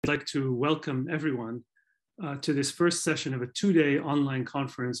I'd like to welcome everyone to this first session of a two-day online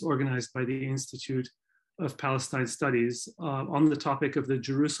conference organized by the Institute of Palestine Studies on the topic of the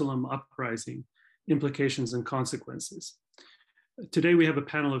Jerusalem Uprising, Implications and Consequences. Today we have a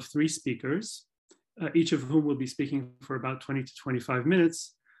panel of three speakers, each of whom will be speaking for about 20 to 25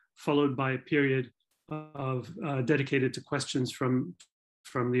 minutes, followed by a period of dedicated to questions from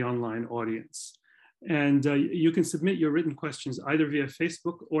the online audience. And you can submit your written questions either via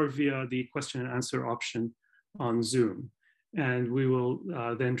Facebook or via the question and answer option on Zoom. And we will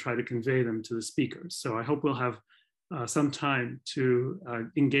then try to convey them to the speakers. So I hope we'll have some time to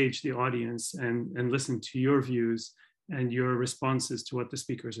engage the audience and listen to your views and your responses to what the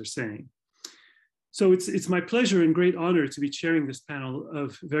speakers are saying. So it's my pleasure and great honor to be chairing this panel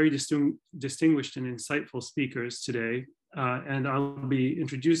of very distinguished and insightful speakers today. And I'll be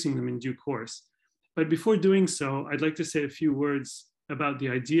introducing them in due course. But before doing so, I'd like to say a few words about the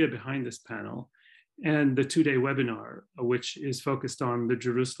idea behind this panel and the two-day webinar, which is focused on the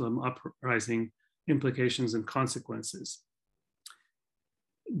Jerusalem Uprising, Implications and Consequences.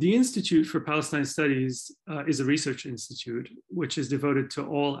 The Institute for Palestine Studies is a research institute which is devoted to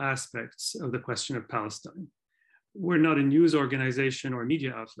all aspects of the question of Palestine. We're not a news organization or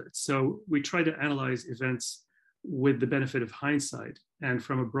media outlet, so we try to analyze events with the benefit of hindsight and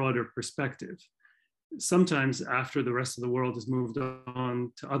from a broader perspective, sometimes after the rest of the world has moved on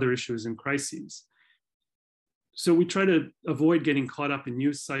to other issues and crises. So we try to avoid getting caught up in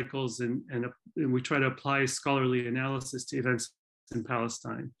news cycles and we try to apply scholarly analysis to events in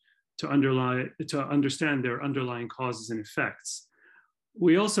Palestine to understand their underlying causes and effects.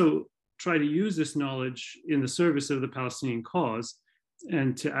 We also try to use this knowledge in the service of the Palestinian cause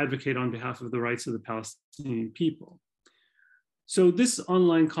and to advocate on behalf of the rights of the Palestinian people. So this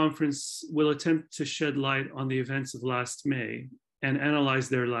online conference will attempt to shed light on the events of last May and analyze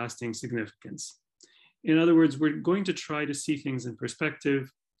their lasting significance. In other words, we're going to try to see things in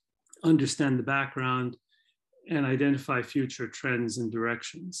perspective, understand the background, and identify future trends and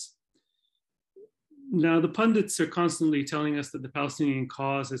directions. Now, the pundits are constantly telling us that the Palestinian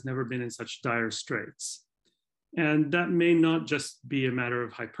cause has never been in such dire straits. And that may not just be a matter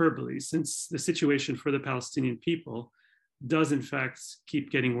of hyperbole, since the situation for the Palestinian people does in fact keep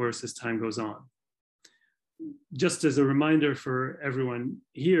getting worse as time goes on. Just as a reminder for everyone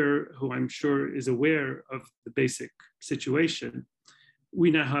here, who I'm sure is aware of the basic situation, we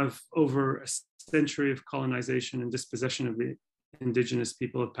now have over a century of colonization and dispossession of the indigenous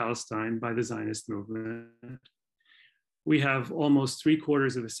people of Palestine by the Zionist movement. We have almost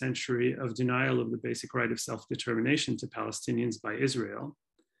 3/4 of a century of denial of the basic right of self-determination to Palestinians by Israel,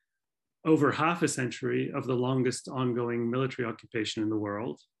 over half a century of the longest ongoing military occupation in the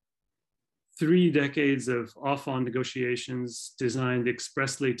world, 3 decades of off-on negotiations designed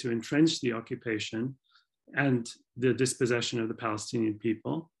expressly to entrench the occupation and the dispossession of the Palestinian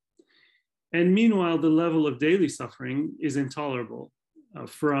people. And meanwhile, the level of daily suffering is intolerable,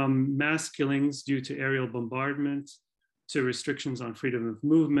 from mass killings due to aerial bombardment, to restrictions on freedom of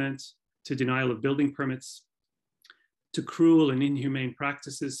movement, to denial of building permits, to cruel and inhumane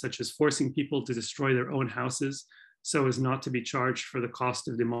practices such as forcing people to destroy their own houses so as not to be charged for the cost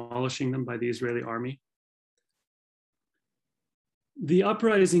of demolishing them by the Israeli army. The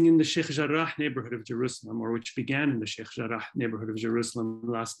uprising in the Sheikh Jarrah neighborhood of Jerusalem, or which began in the Sheikh Jarrah neighborhood of Jerusalem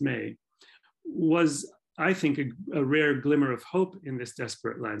last May, was, I think, a rare glimmer of hope in this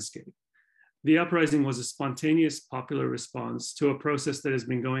desperate landscape. The uprising was a spontaneous popular response to a process that has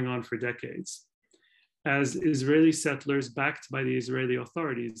been going on for decades, as Israeli settlers backed by the Israeli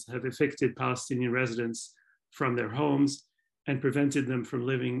authorities have evicted Palestinian residents from their homes and prevented them from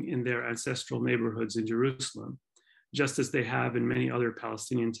living in their ancestral neighborhoods in Jerusalem, just as they have in many other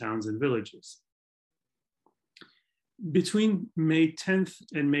Palestinian towns and villages. Between May 10th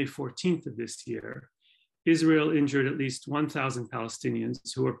and May 14th of this year, Israel injured at least 1,000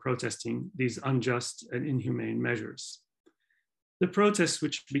 Palestinians who were protesting these unjust and inhumane measures. The protests,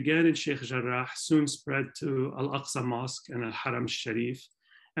 which began in Sheikh Jarrah, soon spread to Al-Aqsa Mosque and Al-Haram Sharif.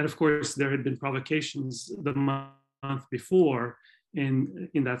 And of course, there had been provocations the month before in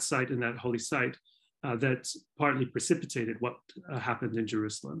that site, in that holy site, that partly precipitated what happened in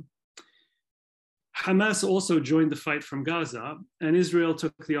Jerusalem. Hamas also joined the fight from Gaza, and Israel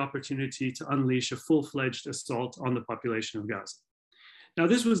took the opportunity to unleash a full-fledged assault on the population of Gaza. Now,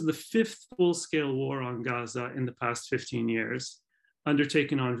 this was the 5th full-scale war on Gaza in the past 15 years,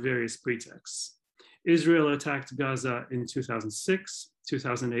 undertaken on various pretexts. Israel attacked Gaza in 2006,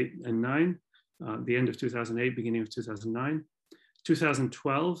 2008 and 9, the end of 2008, beginning of 2009,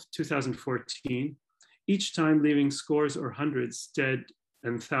 2012, 2014, each time leaving scores or hundreds dead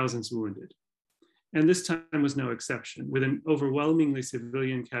and thousands wounded. And this time was no exception, with an overwhelmingly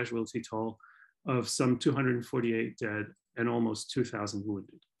civilian casualty toll of some 248 dead and almost 2,000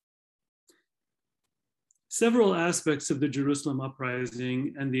 wounded. Several aspects of the Jerusalem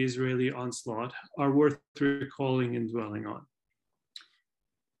uprising and the Israeli onslaught are worth recalling and dwelling on.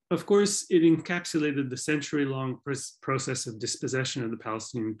 Of course, it encapsulated the century-long process of dispossession of the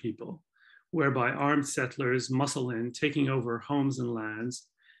Palestinian people, whereby armed settlers muscle in, taking over homes and lands,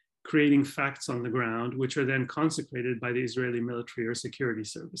 creating facts on the ground, which are then consecrated by the Israeli military or security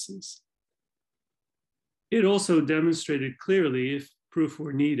services. It also demonstrated clearly, if proof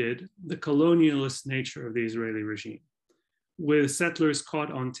were needed, the colonialist nature of the Israeli regime, with settlers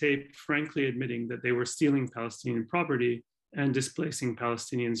caught on tape frankly admitting that they were stealing Palestinian property and displacing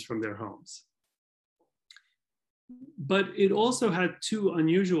Palestinians from their homes. But it also had two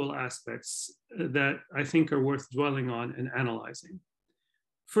unusual aspects that I think are worth dwelling on and analyzing.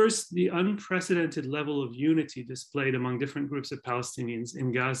 First, the unprecedented level of unity displayed among different groups of Palestinians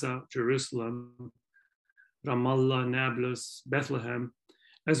in Gaza, Jerusalem, Ramallah, Nablus, Bethlehem,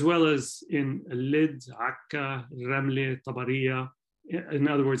 as well as in Lid, Akka, Ramle, Tabariya, in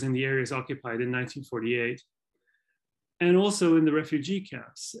other words, in the areas occupied in 1948, and also in the refugee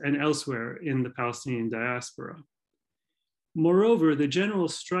camps and elsewhere in the Palestinian diaspora. Moreover, the general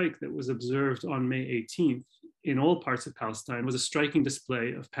strike that was observed on May 18th in all parts of Palestine was a striking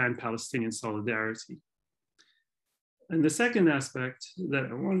display of pan-Palestinian solidarity. And the second aspect that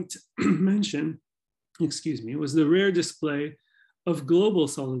I wanted to mention, was the rare display of global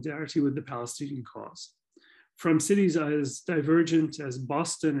solidarity with the Palestinian cause. From cities as divergent as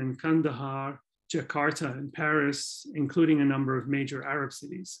Boston and Kandahar, Jakarta and Paris, including a number of major Arab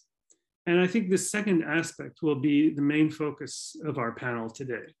cities. And I think this second aspect will be the main focus of our panel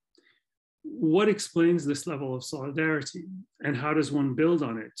today. What explains this level of solidarity, and how does one build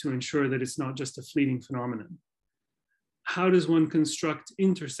on it to ensure that it's not just a fleeting phenomenon? How does one construct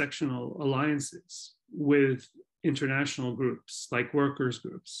intersectional alliances with international groups like workers'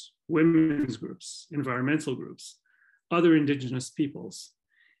 groups, women's groups, environmental groups, other indigenous peoples?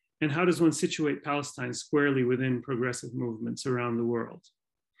 And how does one situate Palestine squarely within progressive movements around the world?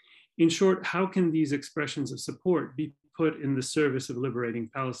 In short, how can these expressions of support be put in the service of liberating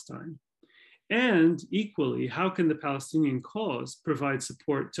Palestine? And equally, how can the Palestinian cause provide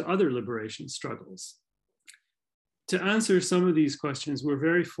support to other liberation struggles? To answer some of these questions, we're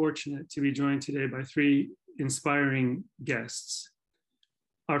very fortunate to be joined today by three inspiring guests.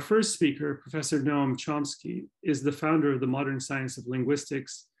 Our first speaker, Professor Noam Chomsky, is the founder of the modern science of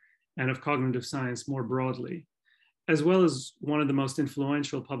linguistics and of cognitive science more broadly, as well as one of the most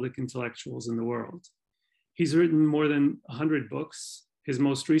influential public intellectuals in the world. He's written more than 100 books, his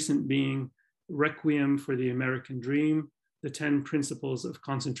most recent being Requiem for the American Dream, The 10 Principles of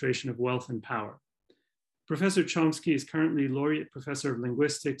Concentration of Wealth and Power. Professor Chomsky is currently Laureate Professor of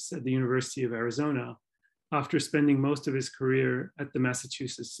Linguistics at the University of Arizona, after spending most of his career at the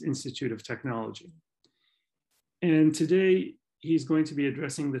Massachusetts Institute of Technology. And today, he's going to be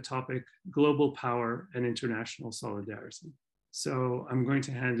addressing the topic, global power and international solidarity. So I'm going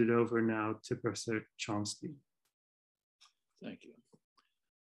to hand it over now to Professor Chomsky. Thank you.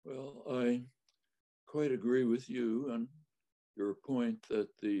 Well, I quite agree with you on your point that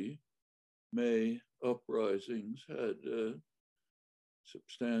the May uprisings had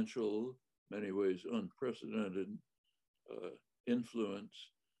substantial, many ways unprecedented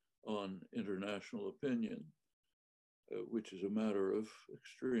influence on international opinion, which is a matter of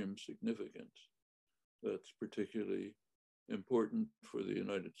extreme significance. That's particularly important for the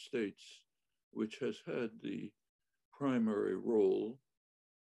United States, which has had the primary role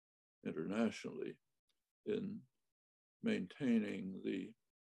internationally in maintaining the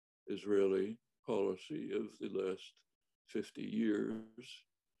Israeli policy of the last 50 years,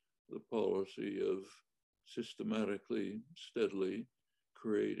 the policy of systematically, steadily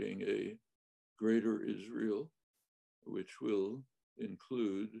creating a greater Israel, which will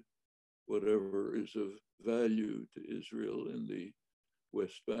include whatever is of value to Israel in the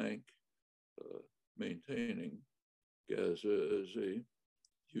West Bank, maintaining Gaza as a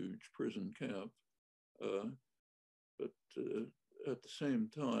huge prison camp, but at the same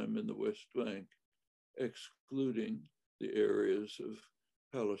time in the West Bank, excluding the areas of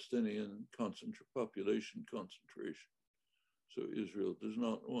Palestinian population concentration. So Israel does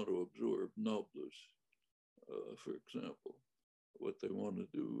not want to absorb Nablus, for example. What they want to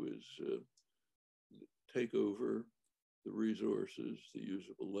do is take over the resources, the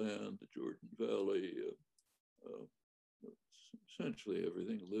usable land, the Jordan Valley, essentially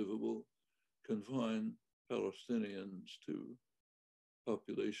everything livable, confine Palestinians to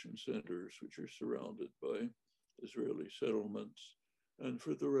population centers, which are surrounded by Israeli settlements, and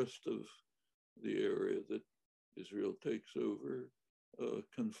for the rest of the area that Israel takes over,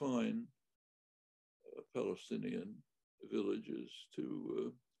 confine Palestinian villages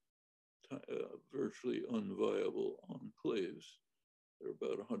to virtually unviable enclaves. There are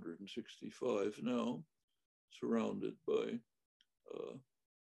about 165 now, surrounded by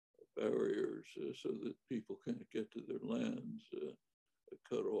barriers so that people can't get to their lands,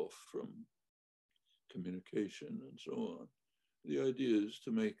 cut off from communication and so on. The idea is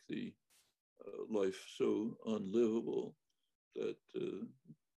to make the life so unlivable that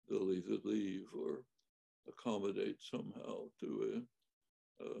they'll either leave or accommodate somehow to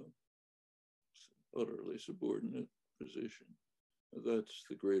a utterly subordinate position. That's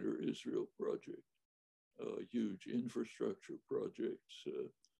the Greater Israel Project. Huge infrastructure projects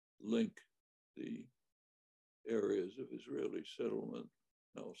link the areas of Israeli settlement,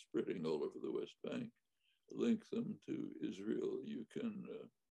 now spreading all over the West Bank, link them to Israel. You can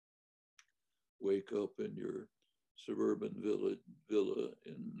wake up in your suburban villa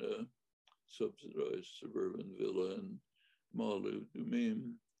in subsidized suburban villa in Malu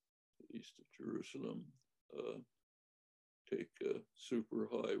Dumim, east of Jerusalem, take a super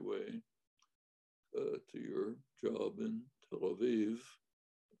highway to your job in Tel Aviv,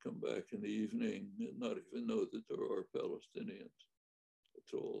 come back in the evening and not even know that there are Palestinians.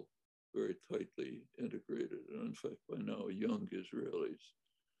 It's all very tightly integrated. And in fact, by now, young Israelis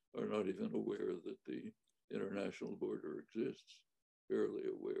are not even aware that the international border exists, barely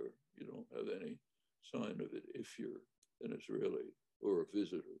aware. You don't have any sign of it if you're an Israeli or a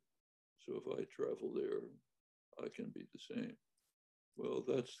visitor. So if I travel there, I can be the same. Well,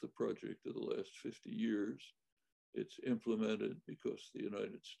 that's the project of the last 50 years. It's implemented because the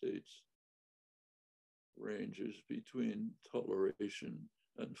United States ranges between toleration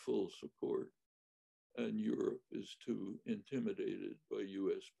and full support, and Europe is too intimidated by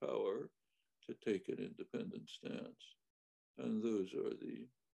US power to take an independent stance. And those are the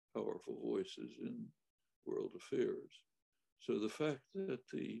powerful voices in world affairs. So the fact that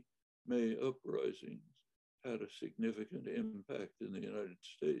the May uprisings had a significant impact in the United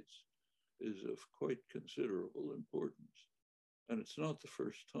States is of quite considerable importance. And it's not the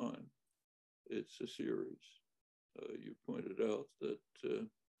first time, it's a series. You pointed out that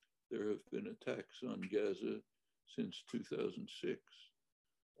there have been attacks on Gaza since 2006.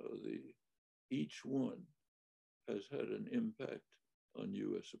 Each one has had an impact on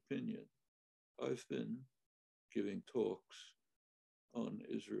US opinion. I've been giving talks on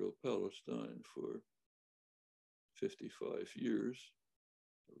Israel-Palestine for 55 years.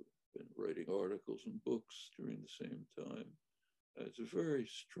 I've been writing articles and books during the same time. It's very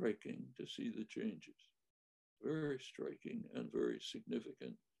striking to see the changes, very striking and very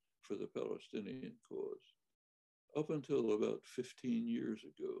significant for the Palestinian cause. Up until about 15 years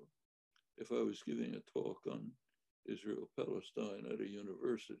ago, if I was giving a talk on Israel-Palestine at a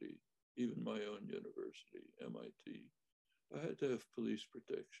university, even my own university, MIT, I had to have police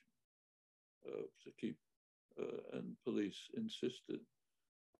protection to keep, and police insisted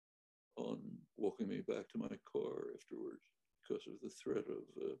on walking me back to my car afterwards because of the threat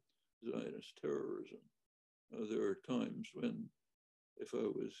of Zionist terrorism. There are times when, if I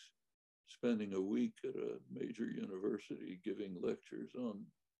was spending a week at a major university giving lectures on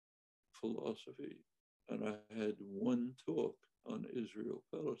philosophy, and I had one talk on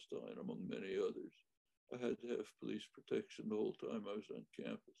Israel-Palestine, among many others, I had to have police protection the whole time I was on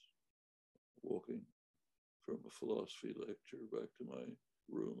campus, walking from a philosophy lecture back to my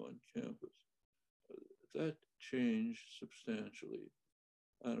room on campus. That changed substantially,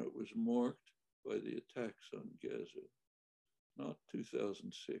 and it was marked by the attacks on Gaza. Not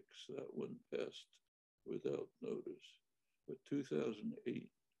 2006, that one passed without notice, but 2008,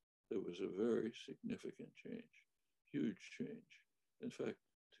 there was a very significant change, huge change. In fact,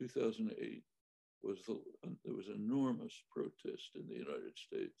 2008 there was enormous protest in the United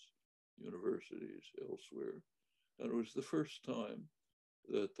States, universities, elsewhere, and it was the first time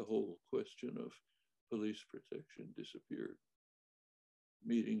that the whole question of police protection disappeared.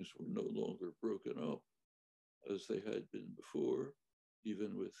 Meetings were no longer broken up as they had been before,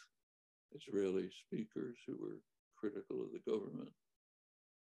 even with Israeli speakers who were critical of the government.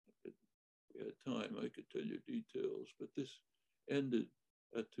 If we had time, I could tell you details, but this ended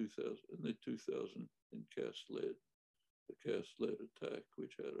at 2000, in the 2000 in Cast Lead, the Cast Lead attack,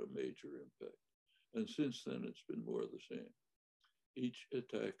 which had a major impact. And since then, it's been more of the same. Each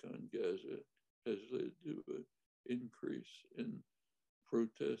attack on Gaza has led to an increase in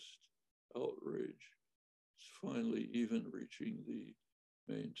protest, outrage. It's finally even reaching the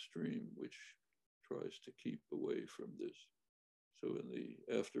mainstream which tries to keep away from this. So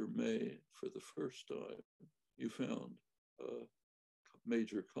after May, for the first time, you found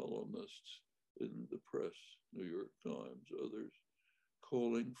major columnists in the press, New York Times, others,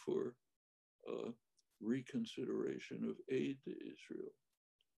 calling for reconsideration of aid to Israel.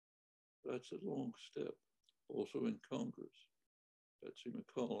 That's a long step. Also in Congress, Betsy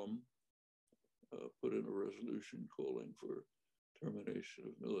McCollum put in a resolution calling for termination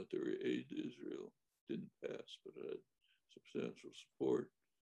of military aid to Israel. Didn't pass, but it had substantial support.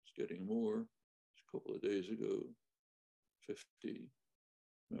 It's getting more. Just a couple of days ago, 50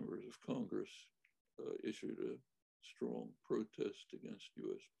 members of Congress issued a strong protest against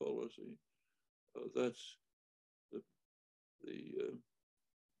U.S. policy. That's the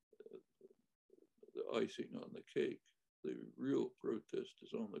icing on the cake. The real protest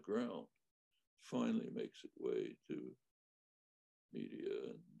is on the ground, finally makes its way to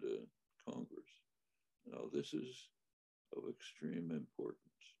media and Congress. Now, this is of extreme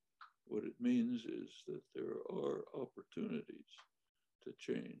importance. What it means is that there are opportunities to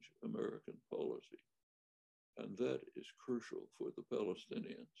change American policy, and that is crucial for the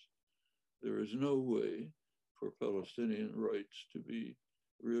Palestinians. There is no way for Palestinian rights to be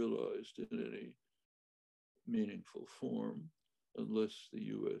realized in any meaningful form unless the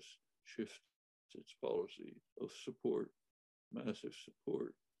U.S. shifts its policy of support, massive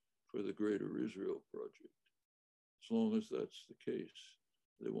support for the Greater Israel Project. As long as that's the case,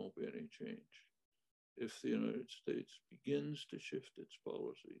 there won't be any change. If the United States begins to shift its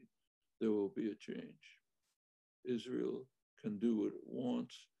policy, there will be a change. Israel can do what it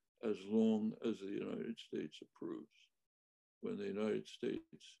wants as long as the United States approves. When the United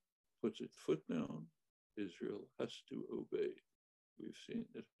States puts its foot down, Israel has to obey. We've seen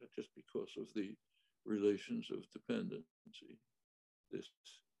it just because of the relations of dependency. This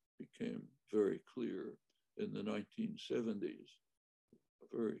became very clear in the 1970s,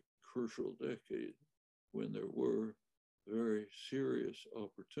 a very crucial decade when there were very serious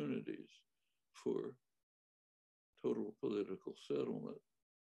opportunities for total political settlement.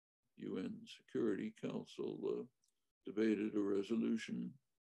 UN Security Council debated a resolution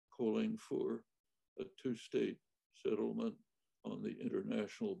calling for a two-state settlement on the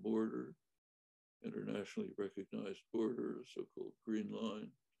international border, internationally recognized border, a so-called Green Line,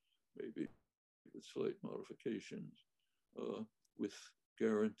 maybe with slight modifications, with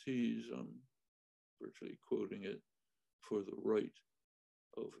guarantees, I'm virtually quoting it, for the right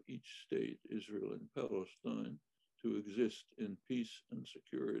of each state, Israel and Palestine, to exist in peace and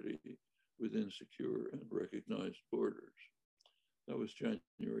security within secure and recognized borders. That was January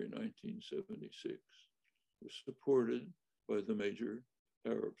 1976. It was supported by the major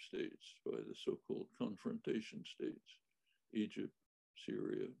Arab states, by the so-called confrontation states. Egypt,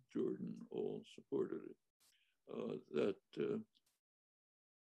 Syria, Jordan, all supported it. That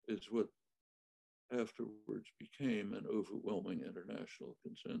is what afterwards became an overwhelming international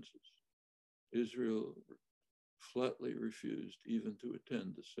consensus. Israel flatly refused even to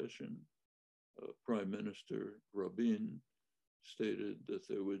attend the session. Prime Minister Rabin stated that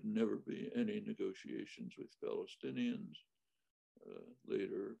there would never be any negotiations with Palestinians.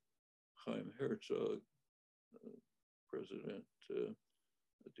 Later, Chaim Herzog, president,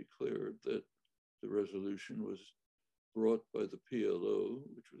 declared that the resolution was brought by the PLO,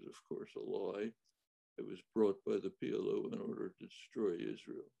 which was of course a lie. It was brought by the PLO in order to destroy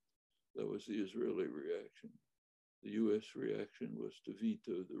Israel. That was the Israeli reaction. The US reaction was to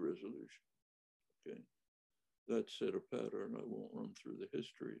veto the resolution. Okay, that set a pattern. I won't run through the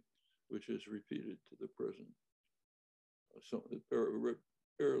history, which is repeated to the present. Something that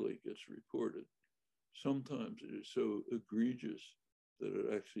barely gets reported. Sometimes it is so egregious that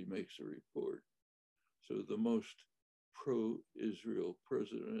it actually makes a report. So the most pro-Israel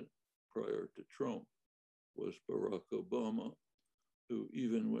president prior to Trump was Barack Obama, who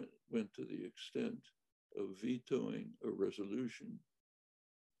even went to the extent of vetoing a resolution,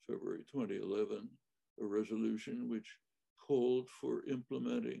 February 2011, a resolution which called for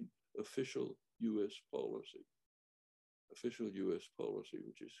implementing official US policy. Official US policy,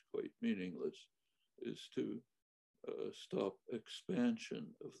 which is quite meaningless, is to stop expansion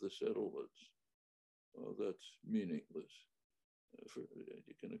of the settlements. Well, that's meaningless.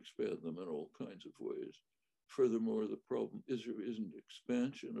 You can expand them in all kinds of ways. Furthermore, the problem isn't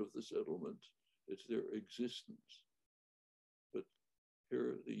expansion of the settlements, it's their existence. But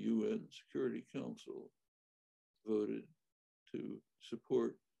here, the UN Security Council voted to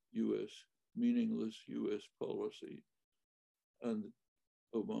support meaningless US policy, and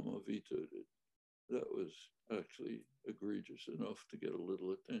Obama vetoed it. that was actually egregious enough to get a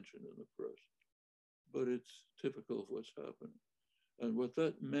little attention in the press. But it's typical of what's happening. And what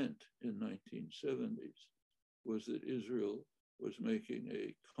that meant in 1970s was that Israel was making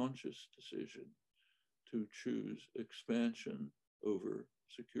a conscious decision to choose expansion over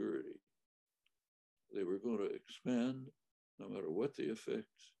security. They were going to expand no matter what the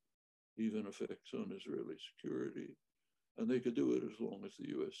effects, even effects on Israeli security, and they could do it as long as the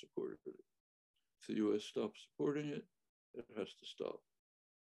US supported it. If the US stops supporting it, it has to stop.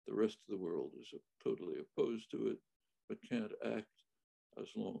 The rest of the world is totally opposed to it, but can't act as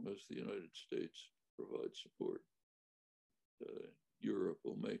long as the United States provides support. Europe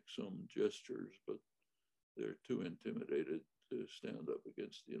will make some gestures, but they're too intimidated to stand up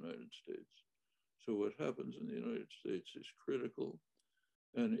against the United States. So what happens in the United States is critical,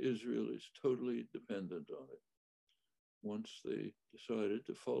 and Israel is totally dependent on it. Once they decided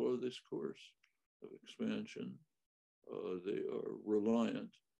to follow this course of expansion, they are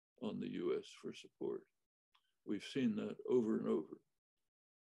reliant on the US for support. We've seen that over and over.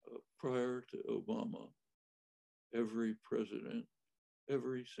 Prior to Obama, every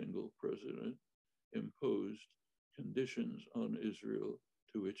single president imposed conditions on Israel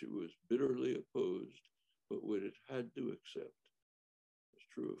to which it was bitterly opposed, but what it had to accept. It's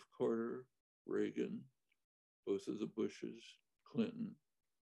true of Carter, Reagan, both of the Bushes, Clinton,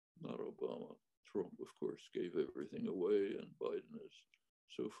 not Obama. Trump, of course, gave everything away, and Biden is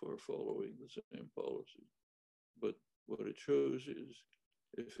so far following the same policy. But what it shows is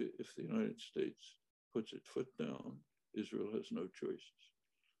if the United States puts its foot down, Israel has no choices.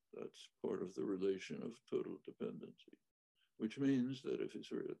 That's part of the relation of total dependency, which means that if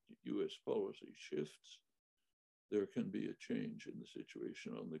US policy shifts, there can be a change in the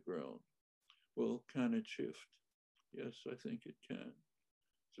situation on the ground. Well, can it shift? Yes, I think it can.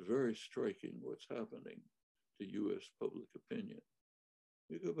 It's very striking what's happening to US public opinion.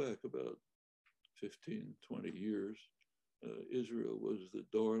 You go back about 15, 20 years, Israel was the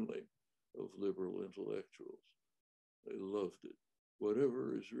darling of liberal intellectuals. They loved it.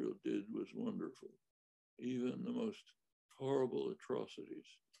 Whatever Israel did was wonderful. Even the most horrible atrocities,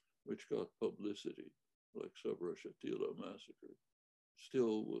 which got publicity, like Sabra Shatila massacre,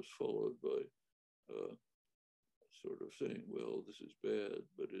 still was followed by sort of saying, well, this is bad,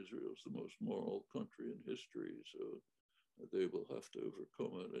 but Israel's the most moral country in history, so they will have to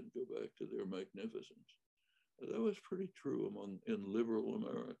overcome it and go back to their magnificence. That was pretty true in liberal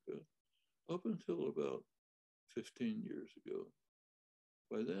America up until about 15 years ago.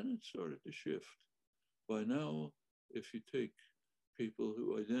 By then it started to shift. By now, if you take people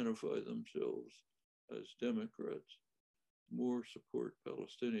who identify themselves as Democrats, more support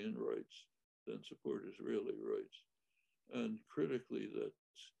Palestinian rights than support Israeli rights. And critically,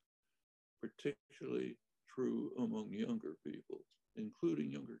 that's particularly true among younger people,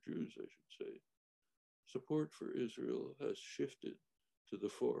 including younger Jews, I should say. Support for Israel has shifted to the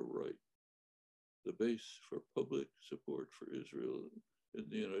far right. The base for public support for Israel in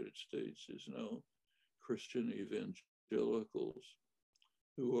the United States is now Christian evangelicals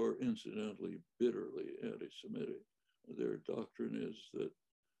who are incidentally bitterly anti-Semitic. Their doctrine is that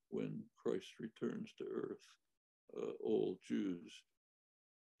when Christ returns to earth, all Jews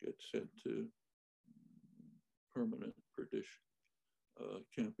get sent to permanent perdition.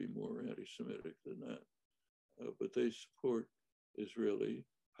 Can't be more anti-Semitic than that. But they support Israeli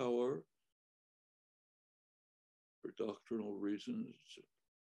power for doctrinal reasons.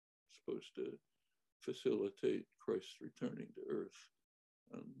 It's supposed to facilitate Christ returning to earth.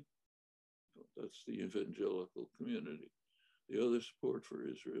 And that's the evangelical community. The other support for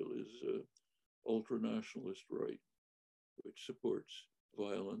Israel is ultranationalist right, which supports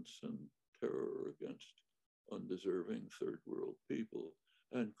violence and terror against undeserving third world people,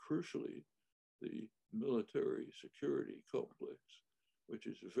 and crucially, the military security complex, which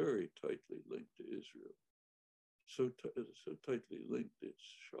is very tightly linked to Israel. So tightly linked, it's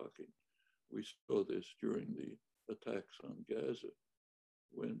shocking. We saw this during the attacks on Gaza,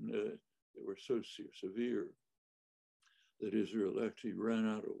 when they were so severe that Israel actually ran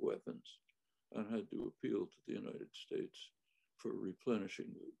out of weapons and had to appeal to the United States for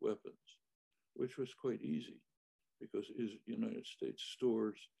replenishing the weapons, which was quite easy because the United States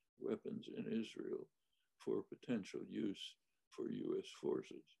stores weapons in Israel for potential use for US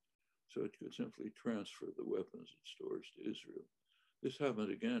forces. So it could simply transfer the weapons it stores to Israel. This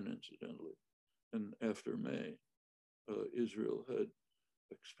happened again, incidentally. And after May, Israel had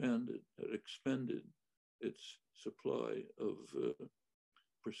expended its supply of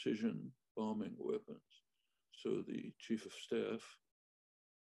precision bombing weapons. So the chief of staff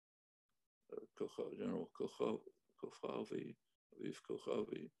General Kochavi, Aviv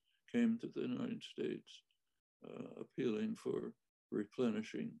Kochavi, came to the United States appealing for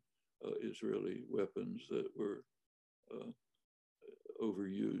replenishing Israeli weapons that were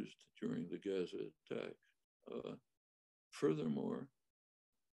overused during the Gaza attack. Furthermore,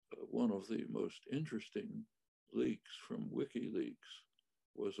 one of the most interesting leaks from WikiLeaks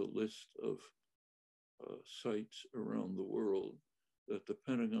was a list of sites around the world that the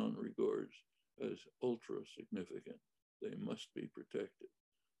Pentagon regards as ultra significant. They must be protected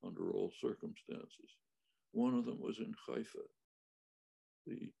under all circumstances. One of them was in Haifa,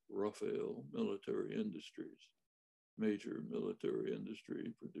 the Rafael Military Industries. Major military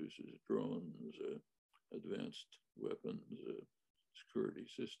industry, produces drones, advanced weapons, security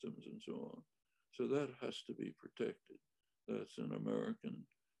systems, and so on. So that has to be protected. That's an American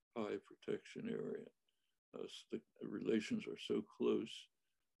high protection area. The relations are so close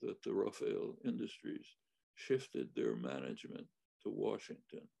that the Rafael Industries shifted their management to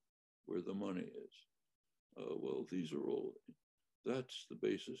Washington, where the money is. Well, these are all, that's the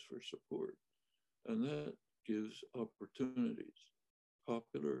basis for support. And that gives opportunities.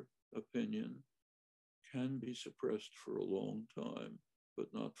 Popular opinion can be suppressed for a long time, but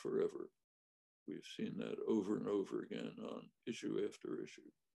not forever. We've seen that over and over again on issue after issue.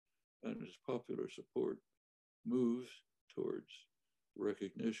 And as popular support moves towards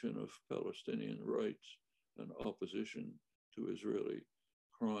recognition of Palestinian rights and opposition to Israeli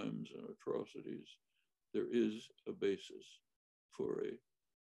crimes and atrocities, there is a basis for a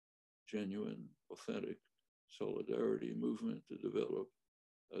genuine, authentic solidarity movement to develop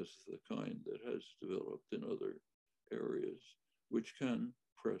as the kind that has developed in other areas, which can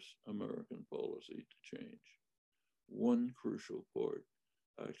press American policy to change. One crucial part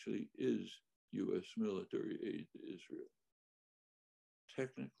actually is US military aid to Israel.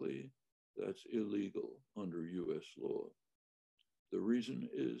 Technically, that's illegal under US law. The reason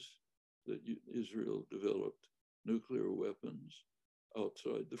is that Israel developed nuclear weapons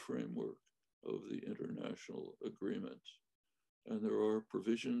outside the framework of the international agreements. And there are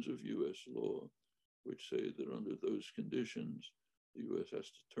provisions of US law which say that under those conditions, the US has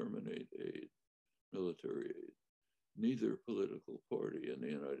to terminate aid, military aid. Neither political party in the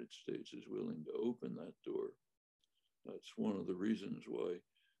United States is willing to open that door. That's one of the reasons why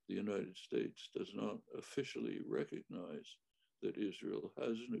the United States does not officially recognize that Israel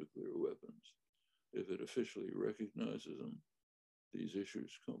has nuclear weapons. If it officially recognizes them, these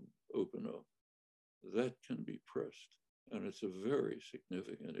issues open up. That can be pressed, and it's a very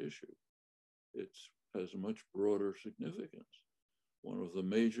significant issue. It has a much broader significance. One of the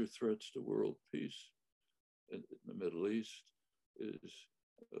major threats to world peace in the Middle East is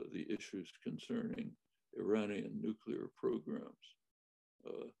the issues concerning Iranian nuclear programs.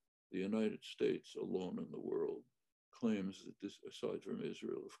 The United States alone in the world claims that this, aside from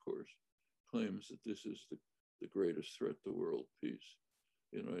Israel, of course, claims that this is the greatest threat to world peace.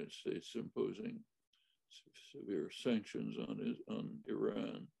 The United States imposing severe sanctions on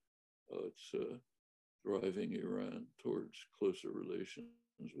Iran. It's driving Iran towards closer relations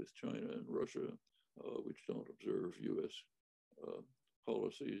with China and Russia, which don't observe US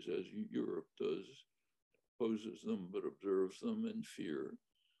policies as Europe does, opposes them but observes them in fear.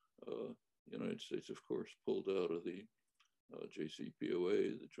 The United States, of course, pulled out of the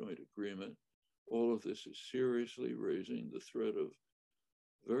JCPOA, the joint agreement. All of this is seriously raising the threat of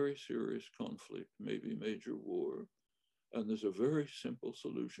very serious conflict, maybe major war. And there's a very simple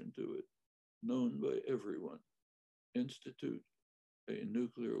solution to it, known by everyone. Institute a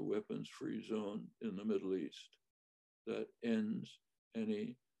nuclear weapons-free zone in the Middle East that ends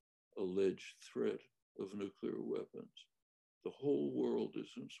any alleged threat of nuclear weapons. The whole world is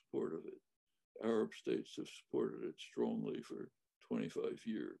in support of it. Arab states have supported it strongly for 25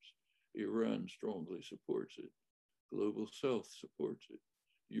 years. Iran strongly supports it. Global South supports it.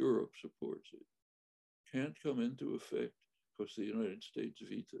 Europe supports it. Can't come into effect because the United States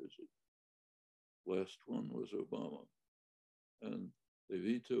vetoes it. Last one was Obama. And they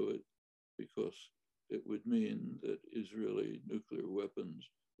veto it because it would mean that Israeli nuclear weapons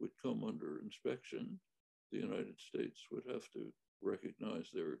would come under inspection. The United States would have to recognize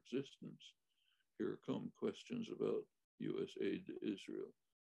their existence. Here come questions about US aid to Israel.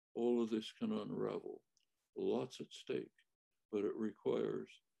 All of this can unravel. Lots at stake, but it requires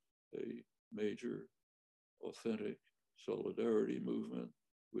a major, authentic solidarity movement,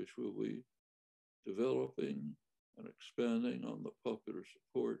 which will be developing and expanding on the popular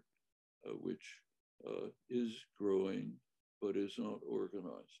support, which is growing, but is not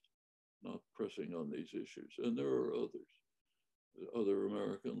organized, not pressing on these issues. And there are others. Other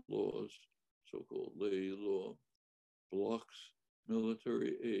American laws so-called ley law, blocks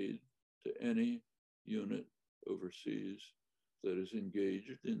military aid to any unit overseas that is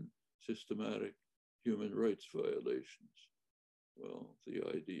engaged in systematic human rights violations. Well, the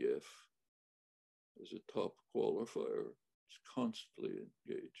IDF is a top qualifier. It's constantly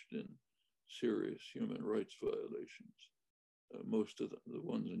engaged in serious human rights violations. Most of the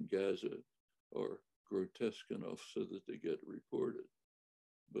ones in Gaza are grotesque enough so that they get reported.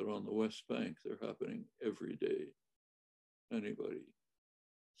 But on the West Bank, they're happening every day. Anybody,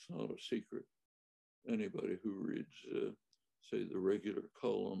 it's not a secret, anybody who reads, say, the regular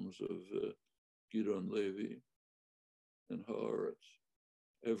columns of Gideon Levy and Haaretz,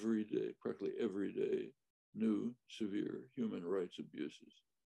 every day, practically every day, new severe human rights abuses.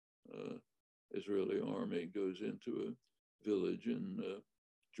 Israeli army goes into a village in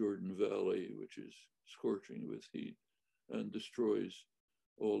Jordan Valley, which is scorching with heat, and destroys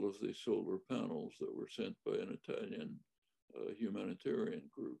all of the solar panels that were sent by an Italian humanitarian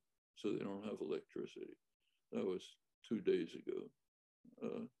group, so they don't have electricity. That was 2 days ago.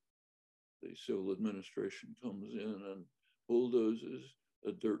 The civil administration comes in and bulldozes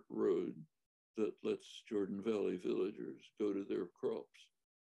a dirt road that lets Jordan Valley villagers go to their crops.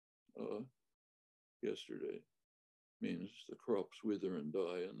 Yesterday means the crops wither and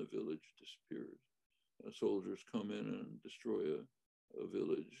die and the village disappears. Soldiers come in and destroy a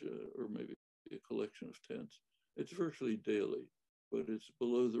village or maybe a collection of tents. It's virtually daily, but it's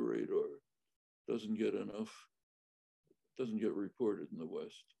below the radar. Doesn't get enough, doesn't get reported in the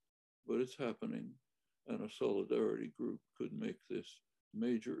West, but it's happening, and a solidarity group could make this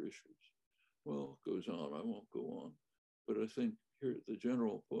major issues. Well, it goes on, I won't go on, but I think here the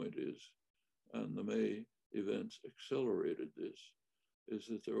general point is, and the May events accelerated this, is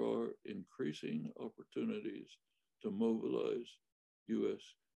that there are increasing opportunities to mobilize US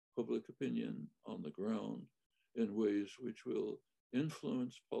public opinion on the ground in ways which will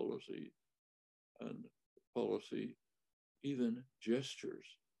influence policy, and policy, even gestures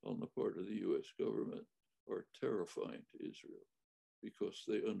on the part of the US government are terrifying to Israel, because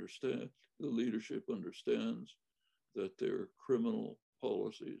they understand, the leadership understands that their criminal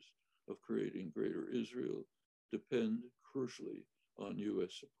policies of creating greater Israel depend crucially on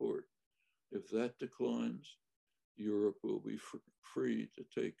US support. If that declines, Europe will be free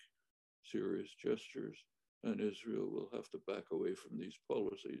to take serious gestures, and Israel will have to back away from these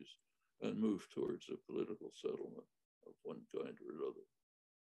policies and move towards a political settlement of one kind or another.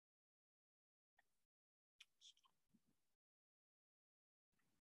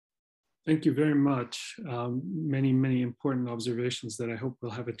 Thank you very much. Many important observations that I hope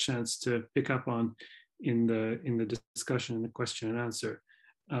we'll have a chance to pick up on in the discussion and the question and answer.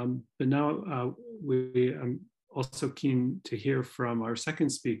 But now I'm also keen to hear from our second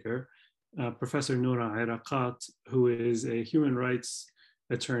speaker, Professor Noura Erakat, who is a human rights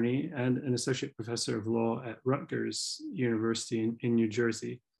attorney and an associate professor of law at Rutgers University in New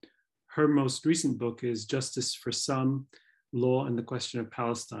Jersey. Her most recent book is Justice for Some: Law and the Question of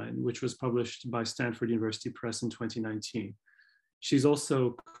Palestine, which was published by Stanford University Press in 2019. She's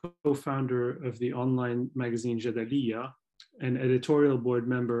also co-founder of the online magazine Jadaliyya, an editorial board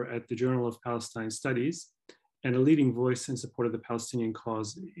member at the Journal of Palestine Studies, and a leading voice in support of the Palestinian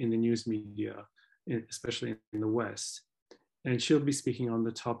cause in the news media, especially in the West. And she'll be speaking on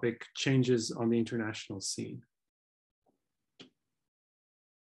the topic, changes on the international scene.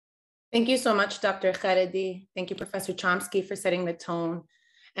 Thank you so much, Dr. Khalidi. Thank you, Professor Chomsky, for setting the tone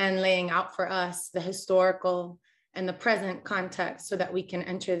and laying out for us the historical and the present context so that we can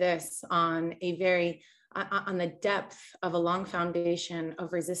enter this on on the depth of a long foundation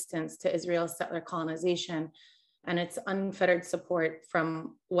of resistance to Israel's settler colonization and its unfettered support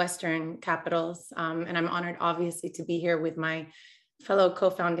from Western capitals. And I'm honored, obviously, to be here with my fellow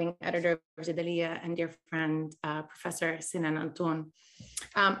co-founding editor of Jadaliyya and dear friend, Professor Sinan Antoun.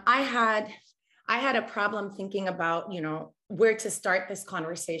 I had a problem thinking about, where to start this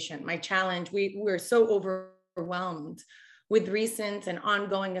conversation. My challenge, we're so overwhelmed with recent and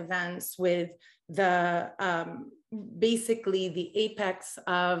ongoing events, with the basically the apex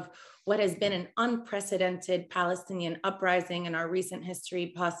of what has been an unprecedented Palestinian uprising in our recent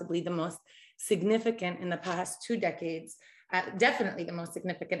history, possibly the most significant in the past 2 decades. Definitely the most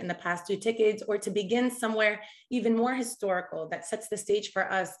significant in the past 2 decades, or to begin somewhere even more historical that sets the stage for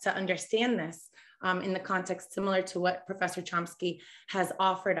us to understand this in the context similar to what Professor Chomsky has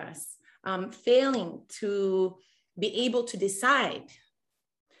offered us. Failing to be able to decide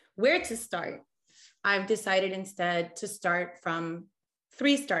where to start, I've decided instead to start from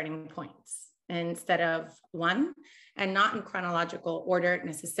 3 starting points. instead of one, and not in chronological order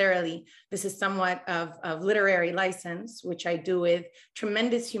necessarily. This is somewhat of literary license, which I do with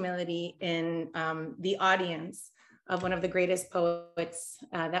tremendous humility in the audience of one of the greatest poets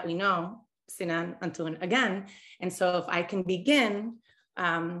that we know, Sinan Antun again. And so if I can begin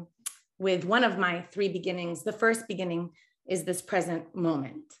with one of my three beginnings, the first beginning is this present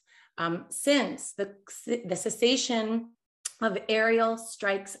moment. Since the cessation of aerial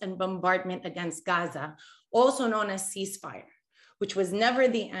strikes and bombardment against Gaza, also known as ceasefire, which was never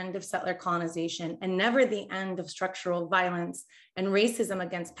the end of settler colonization and never the end of structural violence and racism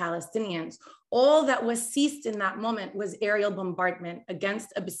against Palestinians, all that was ceased in that moment was aerial bombardment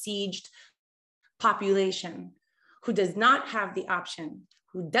against a besieged population who does not have the option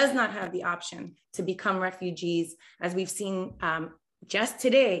to become refugees, as we've seen just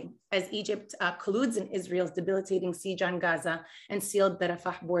today, as Egypt colludes in Israel's debilitating siege on Gaza and sealed the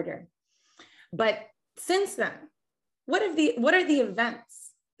Rafah border. But since then, what are the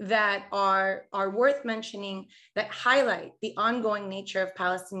events that are worth mentioning that highlight the ongoing nature of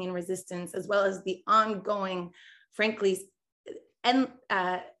Palestinian resistance, as well as the ongoing, frankly,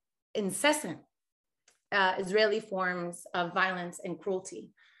 incessant Israeli forms of violence and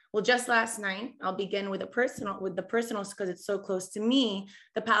cruelty? Well, just last night, I'll begin with the personal because it's so close to me.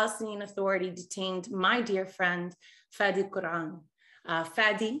 The Palestinian Authority detained my dear friend, Fadi Quran.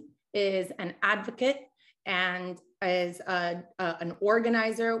 Fadi is an advocate and is an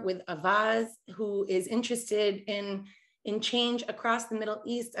organizer with Avaz, who is interested in change across the Middle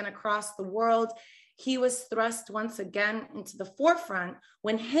East and across the world. He was thrust once again into the forefront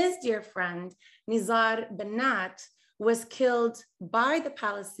when his dear friend, Nizar Bannat, was killed by the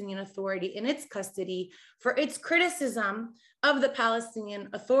Palestinian Authority in its custody for its criticism of the Palestinian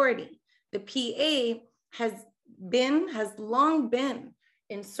Authority. The PA has long been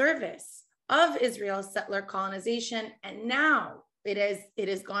in service of Israel's settler colonization, and now it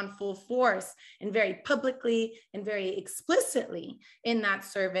has gone full force and very publicly and very explicitly in that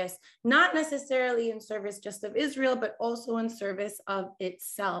service, not necessarily in service just of Israel, but also in service of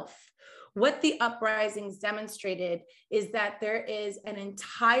itself. What the uprisings demonstrated is that there is an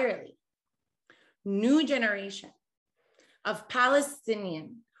entirely new generation of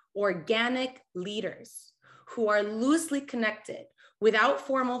Palestinian organic leaders who are loosely connected, without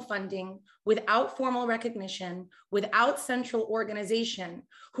formal funding, without formal recognition, without central organization,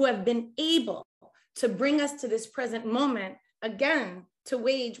 who have been able to bring us to this present moment, again, to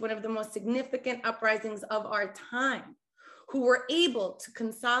wage one of the most significant uprisings of our time, who were able to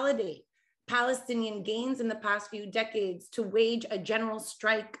consolidate Palestinian gains in the past few decades to wage a general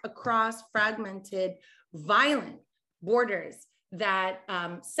strike across fragmented, violent borders that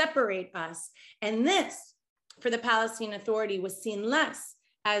separate us. And this, for the Palestinian Authority, was seen less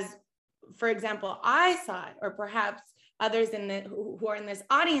as, for example, I saw it, or perhaps others who are in this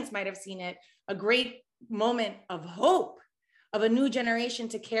audience might have seen it, a great moment of hope of a new generation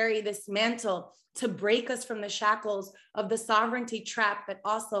to carry this mantle, to break us from the shackles of the sovereignty trap that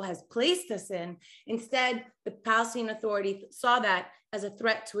also has placed us in. Instead, the Palestinian Authority saw that as a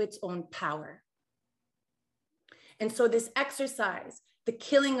threat to its own power. And so this exercise, the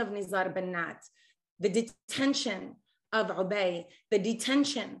killing of Nizar Bannat, the detention of Ubay, the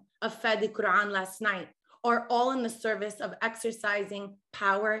detention of Fadi Quran last night, are all in the service of exercising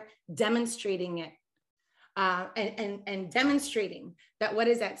power, demonstrating it, and demonstrating that what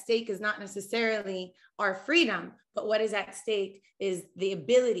is at stake is not necessarily our freedom, but what is at stake is the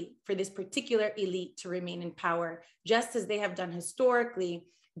ability for this particular elite to remain in power, just as they have done historically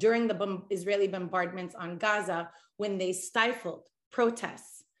during the Israeli bombardments on Gaza, when they stifled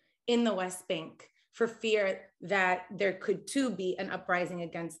protests in the West Bank for fear that there could too be an uprising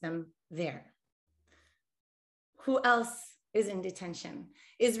against them there. Who else is in detention?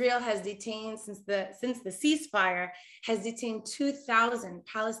 Israel has detained, since the ceasefire, has detained 2,000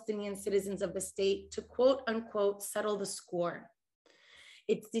 Palestinian citizens of the state to quote unquote settle the score.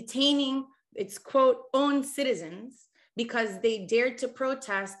 It's detaining its quote own citizens because they dared to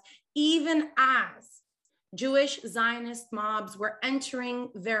protest even as Jewish Zionist mobs were entering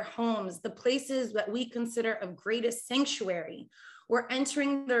their homes, the places that we consider of greatest sanctuary, were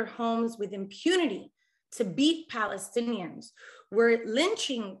entering their homes with impunity to beat Palestinians. We're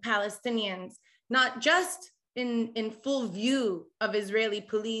lynching Palestinians, not just in full view of Israeli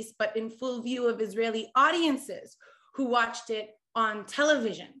police, but in full view of Israeli audiences who watched it on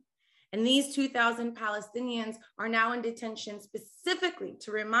television. And these 2,000 Palestinians are now in detention specifically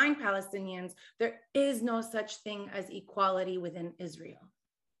to remind Palestinians there is no such thing as equality within Israel.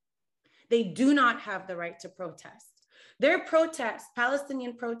 They do not have the right to protest. Their protest,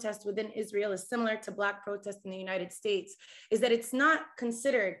 Palestinian protest within Israel, is similar to Black protest in the United States, is that it's not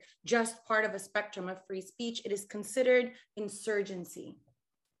considered just part of a spectrum of free speech. It is considered insurgency.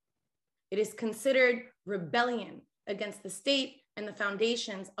 It is considered rebellion against the state and the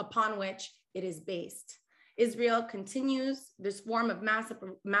foundations upon which it is based. Israel continues this form of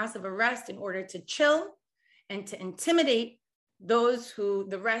massive arrest in order to chill and to intimidate those who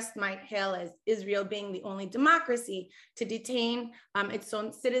the rest might hail as Israel being the only democracy, to detain its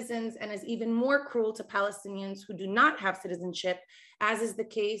own citizens, and is even more cruel to Palestinians who do not have citizenship, as is the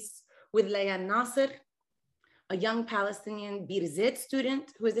case with Leah Nasser, a young Palestinian Birzeit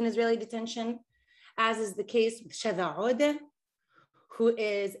student who is in Israeli detention, as is the case with Shada Odeh, who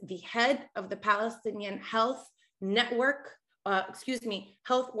is the head of the Palestinian Health Network,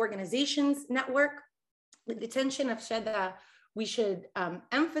 Health Organizations Network. The detention of Shada, we should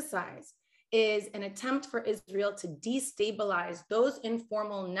emphasize, is an attempt for Israel to destabilize those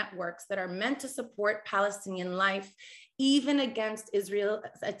informal networks that are meant to support Palestinian life, even against Israel's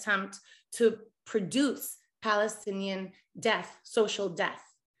attempt to produce Palestinian death, social death.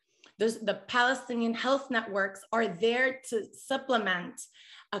 The Palestinian health networks are there to supplement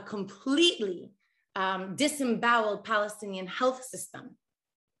a completely disemboweled Palestinian health system.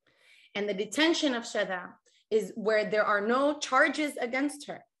 And the detention of Shada is where there are no charges against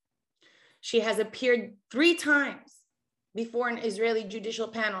her. She has appeared 3 times before an Israeli judicial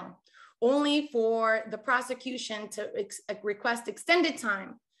panel, only for the prosecution to request extended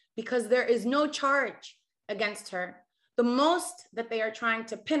time because there is no charge against her. The most that they are trying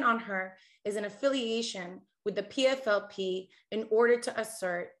to pin on her is an affiliation with the PFLP in order to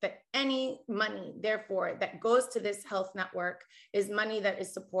assert that any money, therefore, that goes to this health network is money that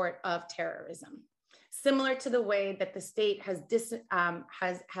is support of terrorism. Similar to the way that the state has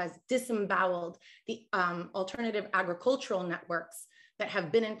disemboweled the alternative agricultural networks that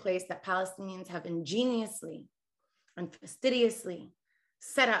have been in place that Palestinians have ingeniously and fastidiously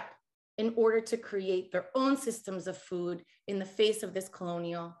set up in order to create their own systems of food in the face of this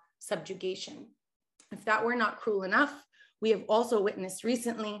colonial subjugation. If that were not cruel enough, we have also witnessed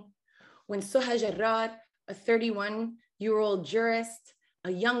recently when Suha Jarrad, a 31-year-old jurist,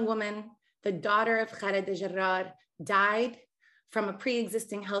 a young woman, the daughter of Khaleda Jarrad, died from a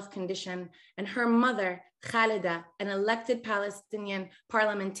pre-existing health condition, and her mother, Khaleda, an elected Palestinian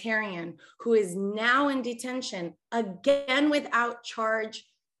parliamentarian who is now in detention, again without charge,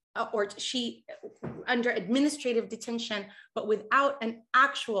 or she under administrative detention, but without an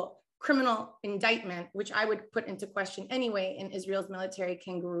actual criminal indictment, which I would put into question anyway in Israel's military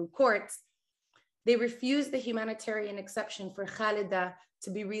kangaroo courts. They refused the humanitarian exception for Khaleda to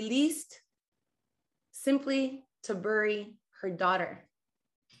be released simply to bury her daughter.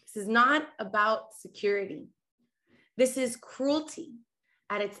 This is not about security. This is cruelty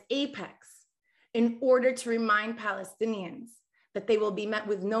at its apex in order to remind Palestinians that they will be met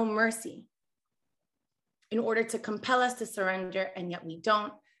with no mercy, in order to compel us to surrender, and yet we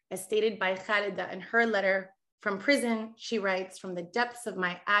don't. As stated by Khaleda in her letter from prison, she writes, "From the depths of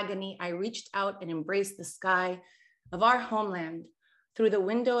my agony, I reached out and embraced the sky of our homeland through the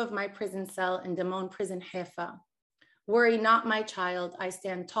window of my prison cell in Damon prison, Haifa. Worry not, my child, I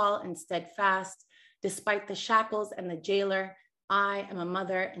stand tall and steadfast. Despite the shackles and the jailer, I am a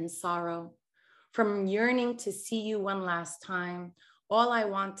mother in sorrow. From yearning to see you one last time, all I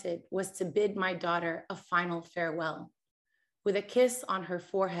wanted was to bid my daughter a final farewell, with a kiss on her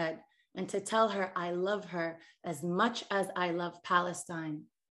forehead, and to tell her I love her as much as I love Palestine.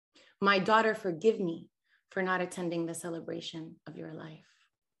 My daughter, forgive me for not attending the celebration of your life."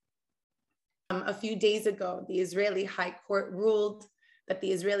 A few days ago, the Israeli High Court ruled that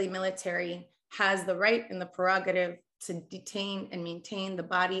the Israeli military has the right and the prerogative to detain and maintain the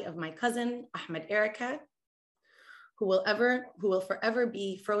body of my cousin, Ahmed Erekat, who will forever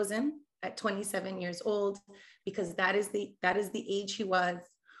be frozen at 27 years old, because that is the age he was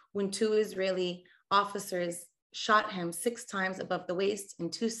when 2 Israeli officers shot him 6 times above the waist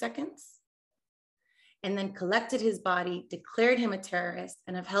in 2 seconds, and then collected his body, declared him a terrorist,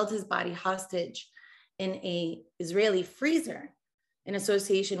 and have held his body hostage in an Israeli freezer in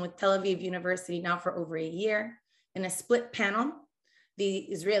association with Tel Aviv University now for over a year. In a split panel, the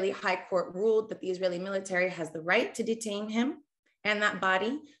Israeli High Court ruled that the Israeli military has the right to detain him and that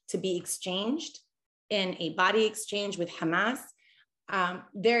body to be exchanged in a body exchange with Hamas.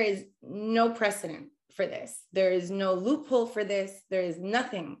 There is no precedent for this. There is no loophole for this. There is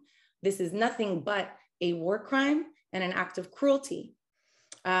nothing. This is nothing but a war crime and an act of cruelty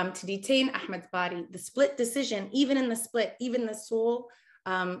to detain Ahmed's body. The split decision, even in the split, even the sole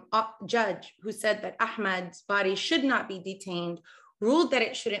judge who said that Ahmad's body should not be detained, ruled that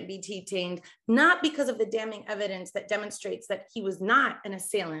it shouldn't be detained, not because of the damning evidence that demonstrates that he was not an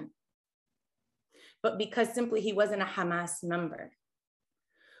assailant, but because simply he wasn't a Hamas member,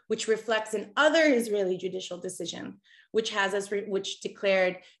 which reflects an other Israeli judicial decision, which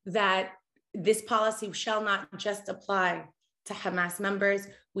declared that this policy shall not just apply to Hamas members.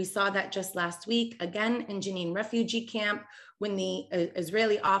 We saw that just last week, again in Jenin refugee camp, when the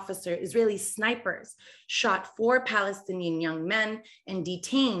Israeli snipers shot 4 Palestinian young men and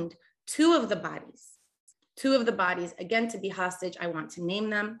detained 2 of the bodies, again to be hostage. I want to name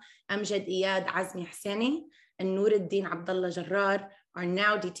them. Amjad Iyad Azmi Husseini and Nuruddin Abdullah Jarrar are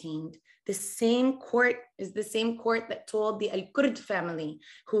now detained. The same court is the same court that told the Al-Kurd family,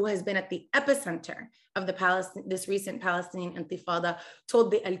 who has been at the epicenter of this recent Palestinian Intifada,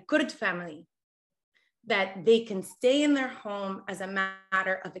 told the Al-Kurd family that they can stay in their home as a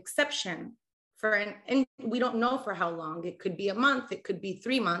matter of exception and we don't know for how long. It could be a month, it could be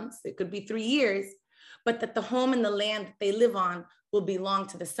 3 months, it could be 3 years, but that the home and the land that they live on will belong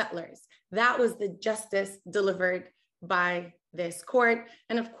to the settlers. That was the justice delivered by this court.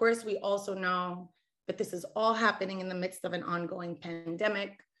 And of course, we also know that this is all happening in the midst of an ongoing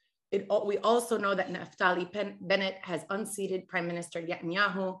pandemic. We also know that Naftali Bennett has unseated Prime Minister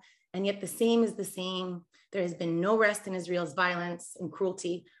Netanyahu, and yet the same is the same. There has been no rest in Israel's violence and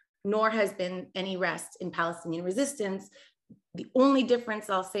cruelty, nor has been any rest in Palestinian resistance. The only difference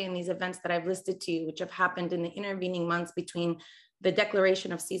I'll say in these events that I've listed to you, which have happened in the intervening months between the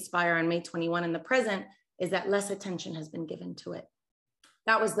declaration of ceasefire on May 21 and the present, is that less attention has been given to it.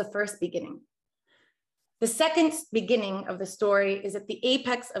 That was the first beginning. The second beginning of the story is at the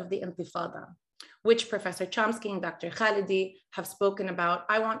apex of the Intifada, which Professor Chomsky and Dr. Khalidi have spoken about.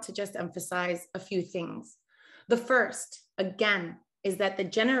 I want to just emphasize a few things. The first, again, is that the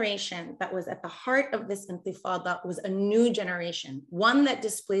generation that was at the heart of this Intifada was a new generation, one that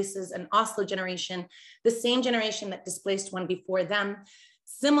displaces an Oslo generation, the same generation that displaced one before them,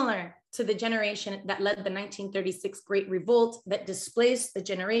 similar to the generation that led the 1936 Great Revolt that displaced the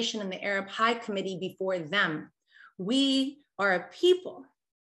generation in the Arab High Committee before them. We are a people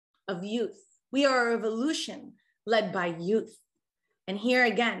of youth. We are a revolution led by youth. And here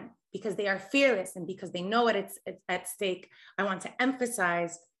again, because they are fearless and because they know it's at stake, I want to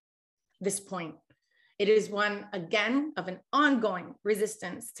emphasize this point. It is one, again, of an ongoing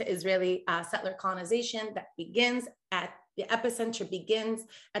resistance to Israeli settler colonization that begins at the epicenter begins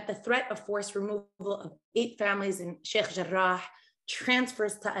at the threat of forced removal of 8 families in Sheikh Jarrah,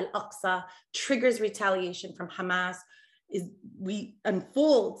 transfers to Al-Aqsa, triggers retaliation from Hamas,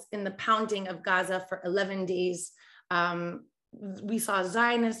 unfolds in the pounding of Gaza for 11 days. We saw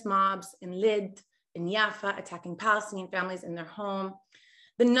Zionist mobs in Lid, in Yafa, attacking Palestinian families in their home.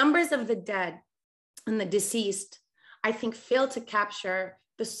 The numbers of the dead and the deceased, I think, fail to capture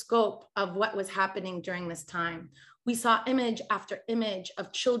the scope of what was happening during this time. We saw image after image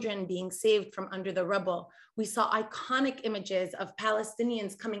of children being saved from under the rubble. We saw iconic images of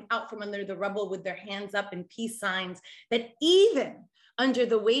Palestinians coming out from under the rubble with their hands up in peace signs, that even under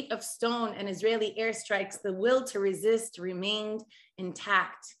the weight of stone and Israeli airstrikes, the will to resist remained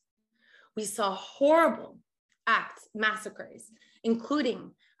intact. We saw horrible acts, massacres,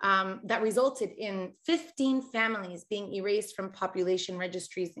 including that resulted in 15 families being erased from population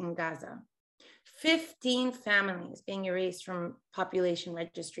registries in Gaza. 15 families being erased from population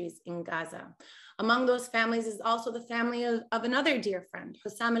registries in Gaza. Among those families is also the family of another dear friend,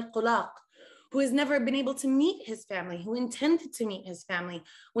 Hussam al-Qulaq, who has never been able to meet his family, who intended to meet his family,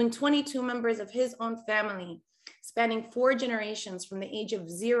 when 22 members of his own family, spanning 4 generations from the age of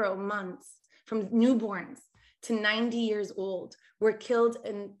 0 months, from newborns to 90 years old, were killed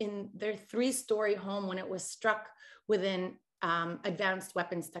in their 3-story home when it was struck within advanced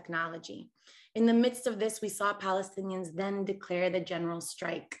weapons technology. In the midst of this, we saw Palestinians then declare the general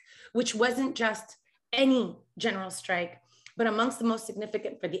strike, which wasn't just any general strike, but amongst the most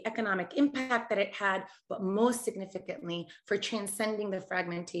significant for the economic impact that it had, but most significantly for transcending the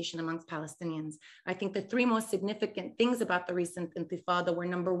fragmentation amongst Palestinians. I think the 3 most significant things about the recent Intifada were,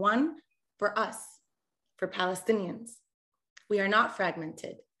 number 1, for us, for Palestinians, we are not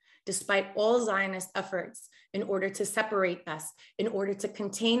fragmented, despite all Zionist efforts in order to separate us, in order to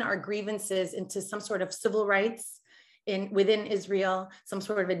contain our grievances into some sort of civil rights within Israel, some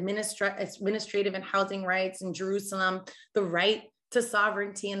sort of administrative and housing rights in Jerusalem, the right to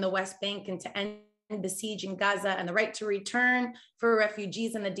sovereignty in the West Bank and to end the siege in Gaza, and the right to return for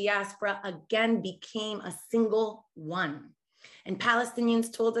refugees in the diaspora again became a single one. And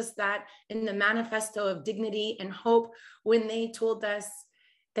Palestinians told us that in the manifesto of dignity and hope when they told us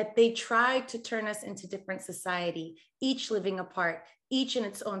that they tried to turn us into different society, each living apart, each in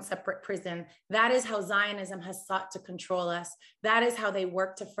its own separate prison. That is how Zionism has sought to control us. That is how they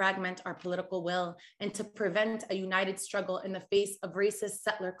work to fragment our political will and to prevent a united struggle in the face of racist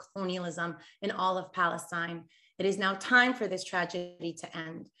settler colonialism in all of Palestine. It is now time for this tragedy to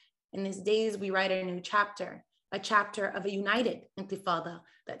end. In these days, we write a new chapter, a chapter of a united intifada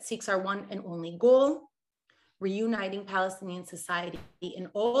that seeks our one and only goal: reuniting Palestinian society in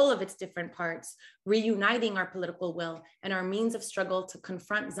all of its different parts, reuniting our political will and our means of struggle to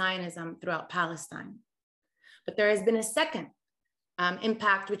confront Zionism throughout Palestine. But there has been a second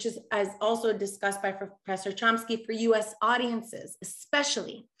impact, which is as also discussed by Professor Chomsky for US audiences,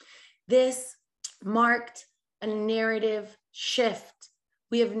 especially. This marked a narrative shift.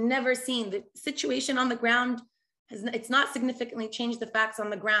 We have never seen the situation on the ground. It's not significantly changed the facts on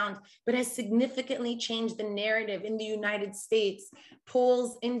the ground, but has significantly changed the narrative in the United States.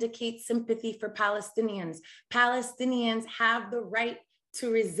 Polls indicate sympathy for Palestinians. Palestinians have the right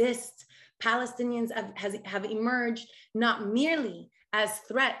to resist. Palestinians have emerged not merely as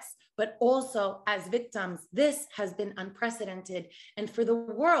threats, but also as victims. This has been unprecedented. And for the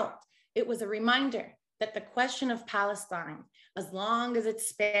world, it was a reminder that the question of Palestine, as long as it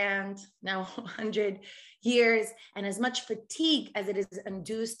spanned now 100 years, and as much fatigue as it is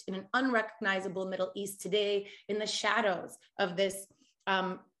induced in an unrecognizable Middle East today, in the shadows of this,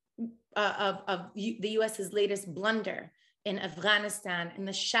 of the US's latest blunder in Afghanistan, in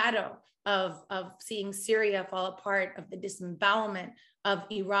the shadow of seeing Syria fall apart, of the disembowelment of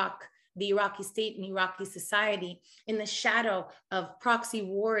Iraq, the Iraqi state and Iraqi society, in the shadow of proxy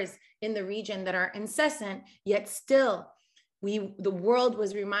wars in the region that are incessant, yet still the world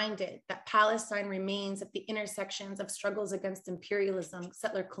was reminded that Palestine remains at the intersections of struggles against imperialism,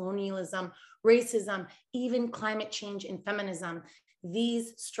 settler colonialism, racism, even climate change and feminism.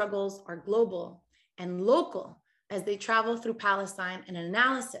 These struggles are global and local as they travel through Palestine, an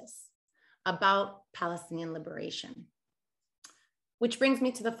analysis about Palestinian liberation. Which brings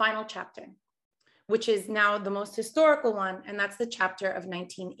me to the final chapter, which is now the most historical one, and that's the chapter of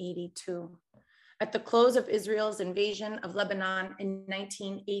 1982. At the close of Israel's invasion of Lebanon in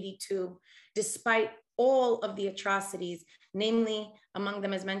 1982, despite all of the atrocities, namely among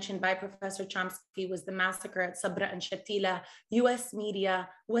them as mentioned by Professor Chomsky was the massacre at Sabra and Shatila, US media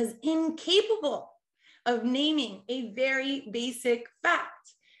was incapable of naming a very basic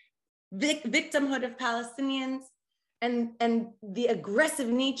fact: victimhood of Palestinians and the aggressive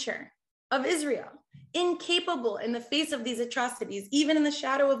nature of Israel. Incapable in the face of these atrocities, even in the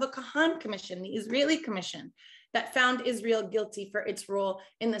shadow of a Kahan commission, the Israeli commission that found Israel guilty for its role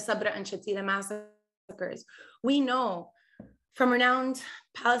in the Sabra and Shatila massacres. We know from renowned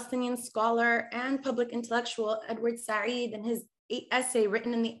Palestinian scholar and public intellectual Edward Said and his essay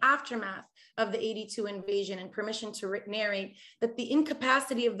written in the aftermath of the 82 invasion and permission to narrate that the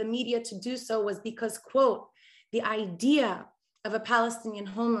incapacity of the media to do so was because, quote, the idea of a Palestinian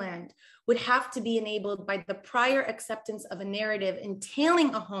homeland would have to be enabled by the prior acceptance of a narrative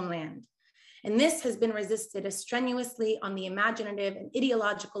entailing a homeland. And this has been resisted as strenuously on the imaginative and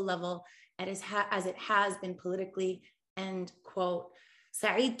ideological level as it has been politically, end quote.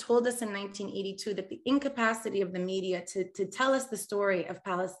 Said told us in 1982 that the incapacity of the media to tell us the story of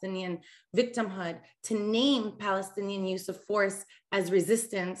Palestinian victimhood, to name Palestinian use of force as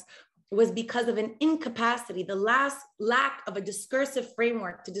resistance, was because of an incapacity, the lack of a discursive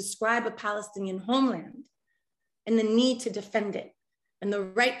framework to describe a Palestinian homeland and the need to defend it and the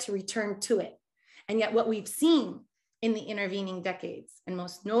right to return to it. And yet what we've seen in the intervening decades, and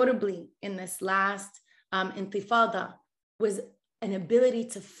most notably in this last intifada, was an ability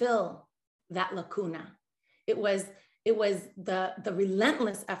to fill that lacuna. It was the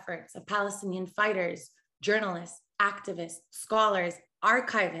relentless efforts of Palestinian fighters, journalists, activists, scholars,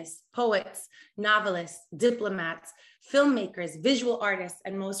 archivists, poets, novelists, diplomats, filmmakers, visual artists,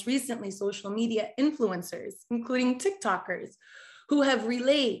 and most recently social media influencers, including TikTokers, who have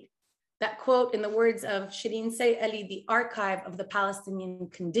relayed that quote, in the words of Shireen Say Ali, the archive of the Palestinian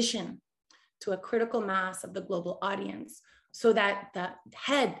condition, to a critical mass of the global audience, so that the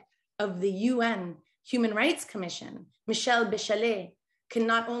head of the UN Human Rights Commission, Michelle Bachelet, can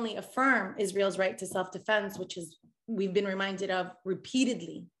not only affirm Israel's right to self-defense, which is we've been reminded of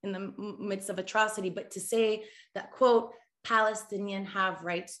repeatedly in the midst of atrocity, but to say that, quote, Palestinians have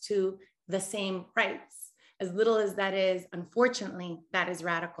rights to the same rights. As little as that is, unfortunately, that is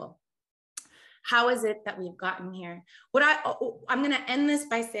radical. How is it that we've gotten here? I'm gonna end this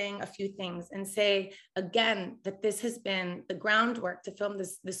by saying a few things and say, again, that this has been the groundwork to film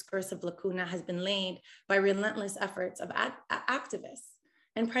this discursive lacuna has been laid by relentless efforts of activists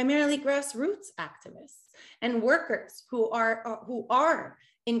and primarily grassroots activists and workers who are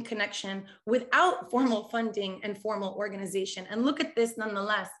in connection without formal funding and formal organization. And look at this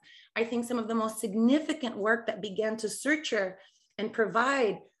nonetheless. I think some of the most significant work that began to suture and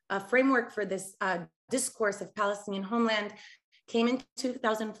provide a framework for this discourse of Palestinian homeland came in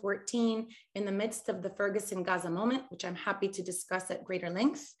 2014 in the midst of the Ferguson Gaza moment, which I'm happy to discuss at greater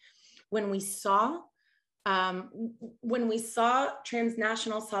length, when we saw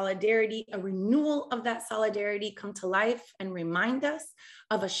transnational solidarity, a renewal of that solidarity come to life and remind us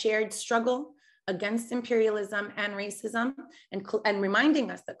of a shared struggle against imperialism and racism, and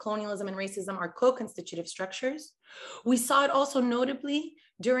reminding us that colonialism and racism are co-constitutive structures. We saw it also notably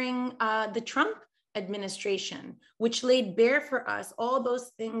during the Trump administration, which laid bare for us all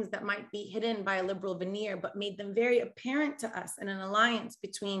those things that might be hidden by a liberal veneer, but made them very apparent to us in an alliance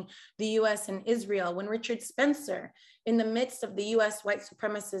between the US and Israel. When Richard Spencer, in the midst of the US white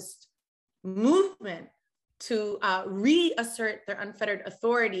supremacist movement to reassert their unfettered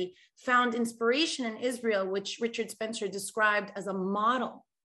authority, found inspiration in Israel, which Richard Spencer described as a model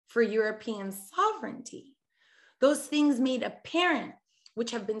for European sovereignty. Those things made apparent,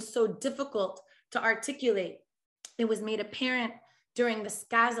 which have been so difficult to articulate. It was made apparent during the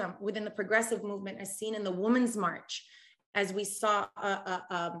schism within the progressive movement, as seen in the Women's March, as we saw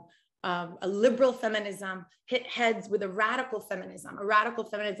a liberal feminism hit heads with a radical feminism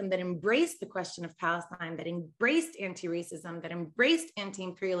that embraced the question of Palestine, that embraced anti-racism, that embraced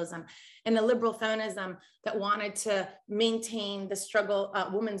anti-imperialism, and a liberal feminism that wanted to maintain the struggle,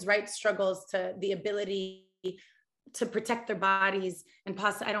 women's rights struggles, to the ability to protect their bodies, and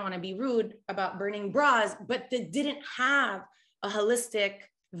possibly, I don't want to be rude about burning bras, but that didn't have a holistic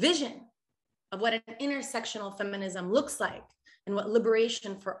vision of what an intersectional feminism looks like and what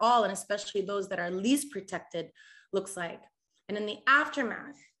liberation for all, and especially those that are least protected, looks like. And in the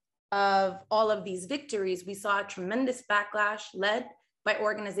aftermath of all of these victories, we saw a tremendous backlash led by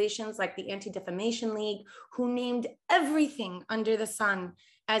organizations like the Anti-Defamation League, who named everything under the sun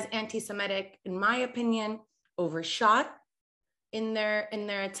as anti-Semitic, in my opinion, overshot in their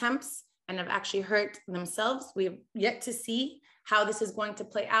attempts and have actually hurt themselves. We have yet to see how this is going to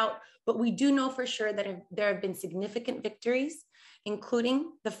play out, but we do know for sure that there have been significant victories,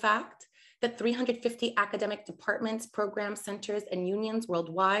 including the fact that 350 academic departments, programs, centers, and unions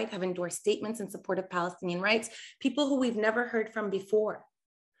worldwide have endorsed statements in support of Palestinian rights, people who we've never heard from before.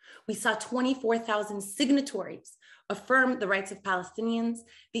 We saw 24,000 signatories affirm the rights of Palestinians.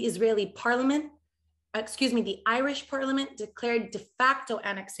 The Irish parliament declared de facto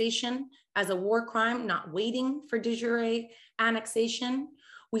annexation as a war crime, not waiting for de jure annexation.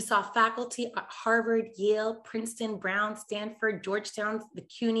 We saw faculty at Harvard, Yale, Princeton, Brown, Stanford, Georgetown, the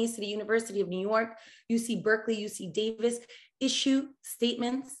CUNY, City University of New York, UC Berkeley, UC Davis issue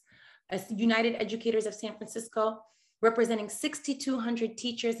statements. As United Educators of San Francisco, representing 6,200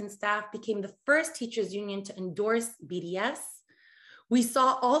 teachers and staff, became the first teachers union to endorse BDS. We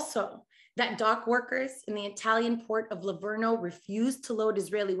saw also that dock workers in the Italian port of Livorno refused to load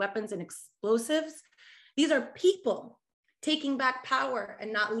Israeli weapons and explosives. These are people taking back power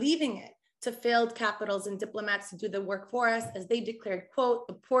and not leaving it to failed capitals and diplomats to do the work for us, as they declared, quote,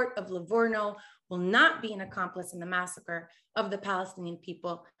 "The port of Livorno will not be an accomplice in the massacre of the Palestinian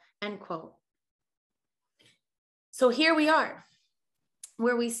people," end quote. So here we are,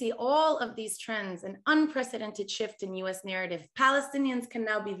 where we see all of these trends, an unprecedented shift in US narrative. Palestinians can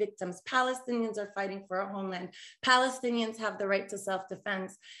now be victims. Palestinians are fighting for a homeland. Palestinians have the right to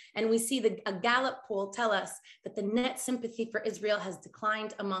self-defense. And we see a Gallup poll tell us that the net sympathy for Israel has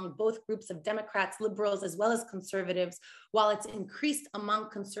declined among both groups of Democrats, liberals, as well as conservatives, while it's increased among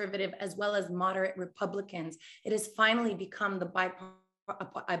conservative as well as moderate Republicans. It has finally become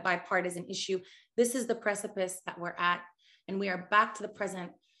a bipartisan issue. This is the precipice that we're at. And we are back to the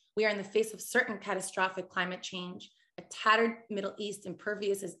present. We are in the face of certain catastrophic climate change, a tattered Middle East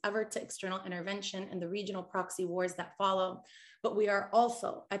impervious as ever to external intervention and the regional proxy wars that follow. But we are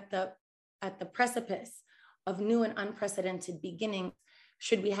also at the precipice of new and unprecedented beginnings.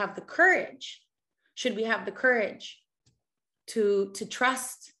 Should we have the courage? Should we have the courage to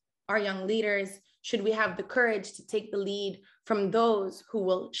trust our young leaders? Should we have the courage to take the lead from those who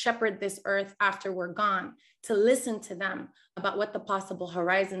will shepherd this earth after we're gone, to listen to them about what the possible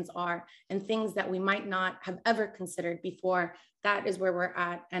horizons are and things that we might not have ever considered before? That is where we're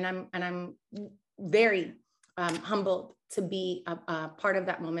at. And I'm very humbled to be a part of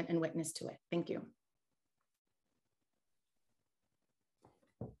that moment and witness to it. Thank you.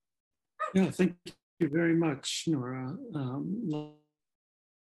 Yeah, thank you very much, Nora. A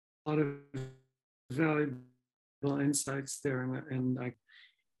lot of valuable insights there, and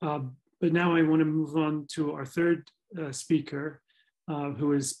But now I want to move on to our third speaker,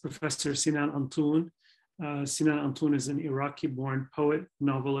 who is Professor Sinan Antoun. Sinan Antoun is an Iraqi-born poet,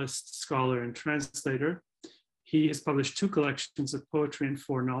 novelist, scholar, and translator. He has published 2 collections of poetry and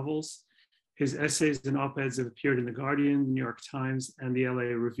 4 novels. His essays and op-eds have appeared in The Guardian, The New York Times, and the LA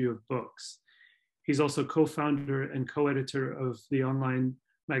Review of Books. He's also co-founder and co-editor of the online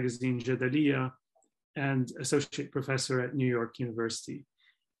magazine Jadaliya and associate professor at New York University.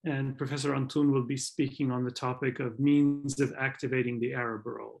 And Professor Antoun will be speaking on the topic of means of activating the Arab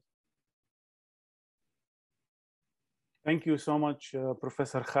world. Thank you so much,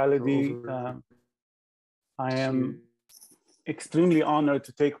 Professor Khalidi. I am extremely honored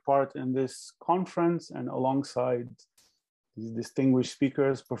to take part in this conference and alongside these distinguished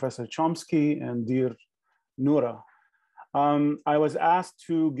speakers, Professor Chomsky and dear Noura. I was asked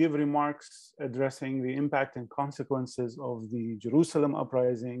to give remarks addressing the impact and consequences of the Jerusalem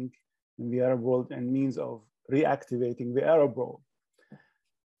uprising in the Arab world and means of reactivating the Arab world.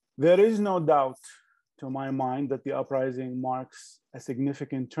 There is no doubt to my mind that the uprising marks a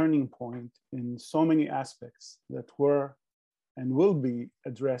significant turning point in so many aspects that were and will be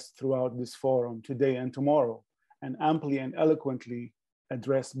addressed throughout this forum today and tomorrow, and amply and eloquently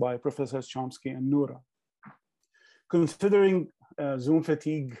addressed by Professors Chomsky and Noura. Considering Zoom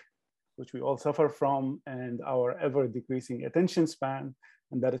fatigue, which we all suffer from, and our ever decreasing attention span,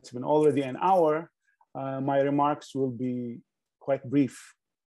 and that it's been already an hour, my remarks will be quite brief.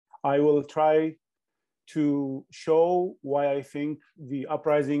 I will try to show why I think the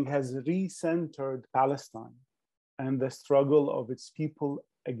uprising has recentered Palestine and the struggle of its people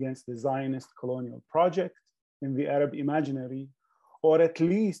against the Zionist colonial project in the Arab imaginary, or at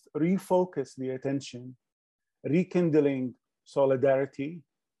least refocus the attention, rekindling solidarity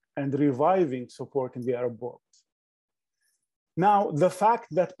and reviving support in the Arab world. Now, the fact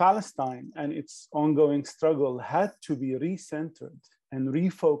that Palestine and its ongoing struggle had to be recentered and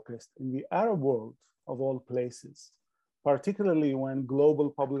refocused in the Arab world of all places, particularly when global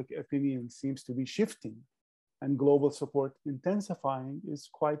public opinion seems to be shifting and global support intensifying, is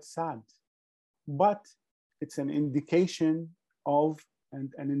quite sad. But it's an indication of,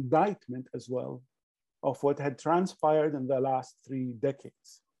 and an indictment as well, of what had transpired in the last 3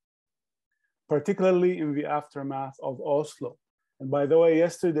 decades, particularly in the aftermath of Oslo. And by the way,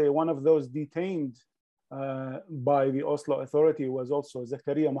 yesterday, one of those detained by the Oslo Authority was also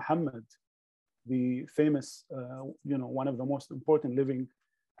Zakaria Muhammad, the famous, one of the most important living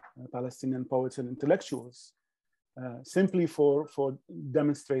Palestinian poets and intellectuals, simply for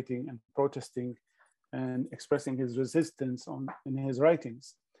demonstrating and protesting and expressing his resistance in his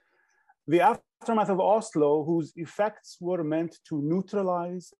writings. The aftermath of Oslo, whose effects were meant to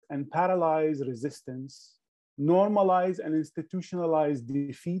neutralize and paralyze resistance, normalize and institutionalize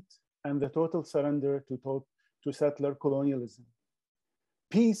defeat, and the total surrender to settler colonialism.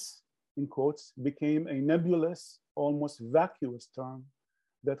 Peace, in quotes, became a nebulous, almost vacuous term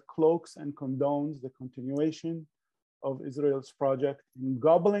that cloaks and condones the continuation of Israel's project in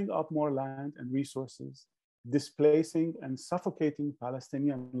gobbling up more land and resources, displacing and suffocating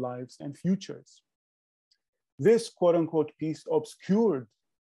Palestinian lives and futures. This quote unquote peace obscured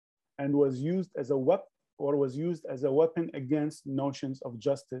and was used as a weapon against notions of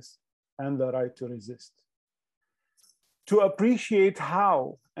justice and the right to resist. To appreciate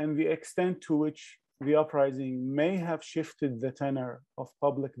how and the extent to which the uprising may have shifted the tenor of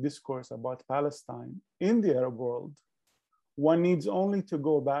public discourse about Palestine in the Arab world, one needs only to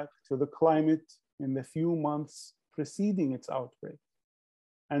go back to the climate in the few months preceding its outbreak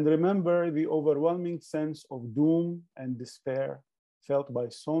and remember the overwhelming sense of doom and despair felt by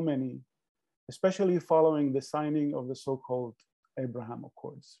so many, especially following the signing of the so-called Abraham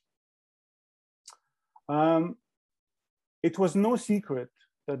Accords. It was no secret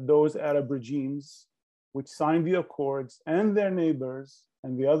that those Arab regimes which signed the Accords and their neighbors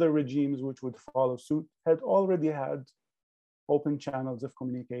and the other regimes which would follow suit had already had open channels of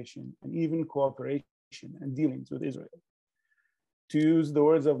communication and even cooperation and dealings with Israel. To use the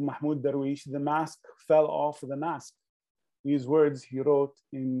words of Mahmoud Darwish, the mask fell off the mask. These words he wrote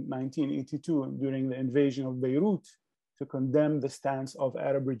in 1982 during the invasion of Beirut to condemn the stance of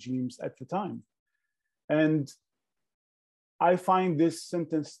Arab regimes at the time. And I find this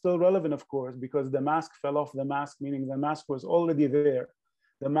sentence still relevant, of course, because the mask fell off the mask, meaning the mask was already there.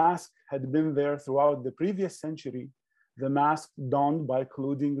 The mask had been there throughout the previous century, the mask donned by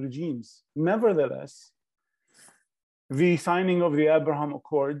colluding regimes. Nevertheless, the signing of the Abraham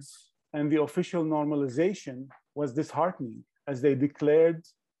Accords and the official normalization was disheartening, as they declared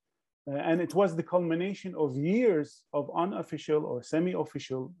And it was the culmination of years of unofficial or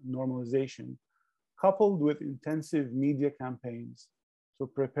semi-official normalization, coupled with intensive media campaigns to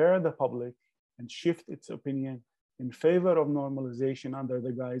prepare the public and shift its opinion in favor of normalization under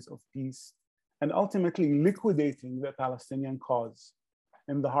the guise of peace, and ultimately liquidating the Palestinian cause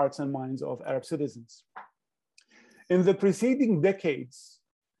in the hearts and minds of Arab citizens. In the preceding decades,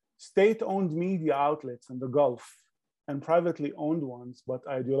 state-owned media outlets in the Gulf and privately owned ones, but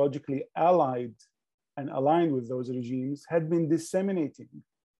ideologically allied and aligned with those regimes, had been disseminating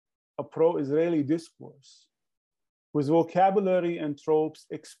a pro-Israeli discourse whose vocabulary and tropes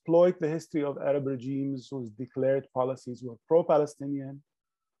exploit the history of Arab regimes whose declared policies were pro-Palestinian,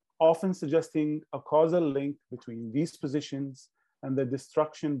 often suggesting a causal link between these positions and the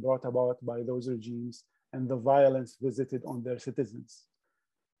destruction brought about by those regimes and the violence visited on their citizens.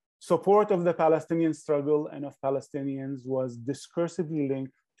 Support of the Palestinian struggle and of Palestinians was discursively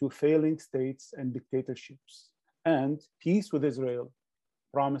linked to failing states and dictatorships, and peace with Israel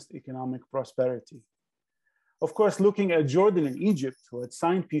promised economic prosperity. Of course, looking at Jordan and Egypt, who had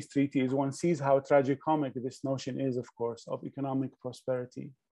signed peace treaties, one sees how tragicomic this notion is, of course, of economic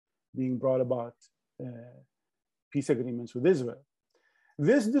prosperity being brought about peace agreements with Israel.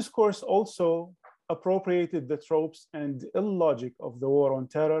 This discourse also appropriated the tropes and illogic of the war on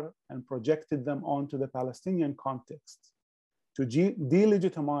terror and projected them onto the Palestinian context to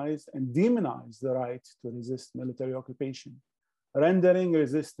delegitimize and demonize the right to resist military occupation, rendering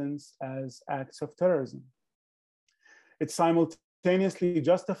resistance as acts of terrorism. It simultaneously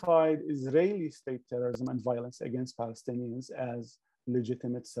justified Israeli state terrorism and violence against Palestinians as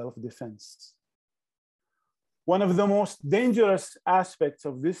legitimate self-defense. One of the most dangerous aspects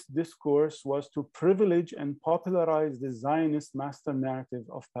of this discourse was to privilege and popularize the Zionist master narrative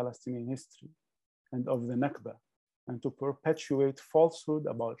of Palestinian history and of the Nakba, and to perpetuate falsehood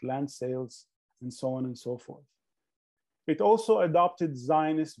about land sales and so on and so forth. It also adopted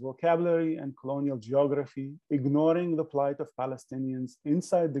Zionist vocabulary and colonial geography, ignoring the plight of Palestinians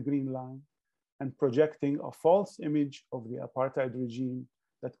inside the Green Line and projecting a false image of the apartheid regime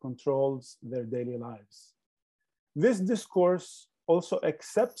that controls their daily lives. This discourse also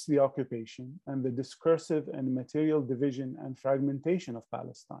accepts the occupation and the discursive and material division and fragmentation of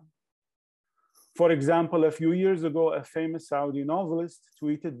Palestine. For example, a few years ago, a famous Saudi novelist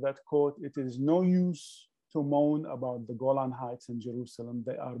tweeted that, quote, "It is no use to moan about the Golan Heights in Jerusalem.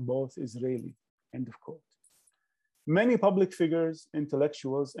 They are both Israeli," end of quote. Many public figures,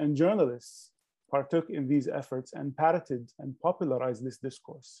 intellectuals, and journalists partook in these efforts and parroted and popularized this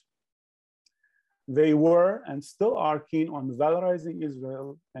discourse. They were and still are keen on valorizing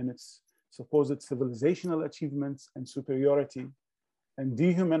Israel and its supposed civilizational achievements and superiority, and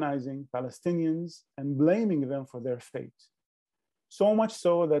dehumanizing Palestinians and blaming them for their fate. So much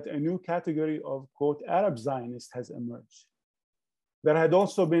so that a new category of, quote, Arab Zionist has emerged. There had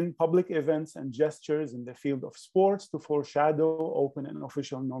also been public events and gestures in the field of sports to foreshadow open and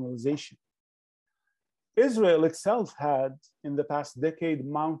official normalization. Israel itself had, in the past decade,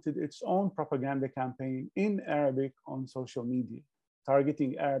 mounted its own propaganda campaign in Arabic on social media,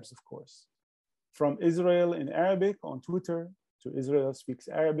 targeting Arabs, of course. From Israel in Arabic on Twitter to Israel Speaks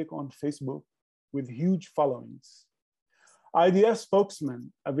Arabic on Facebook, with huge followings. IDF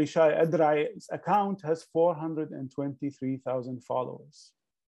spokesman Avishai Edrai's account has 423,000 followers.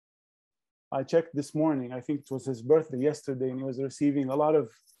 I checked this morning, I think it was his birthday yesterday, and he was receiving a lot of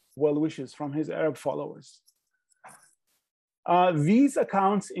well wishes from his Arab followers. These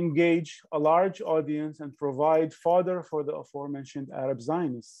accounts engage a large audience and provide fodder for the aforementioned Arab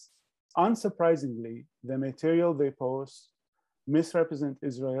Zionists. Unsurprisingly, the material they post misrepresent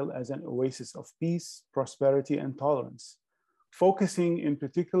Israel as an oasis of peace, prosperity, and tolerance, focusing in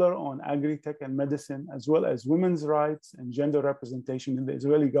particular on agri-tech and medicine, as well as women's rights and gender representation in the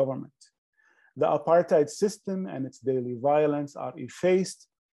Israeli government. The apartheid system and its daily violence are effaced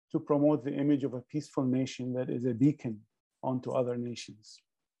to promote the image of a peaceful nation that is a beacon onto other nations.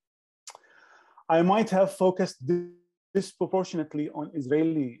 I might have focused disproportionately on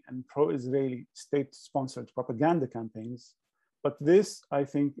Israeli and pro-Israeli state-sponsored propaganda campaigns, but this, I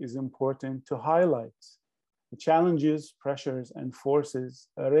think, is important to highlight the challenges, pressures, and forces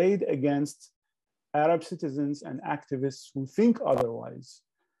arrayed against Arab citizens and activists who think otherwise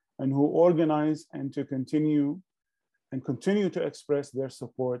and who organize and continue to express their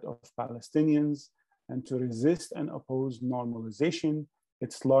support of Palestinians and to resist and oppose normalization,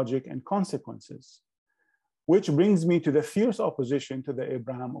 its logic and consequences. Which brings me to the fierce opposition to the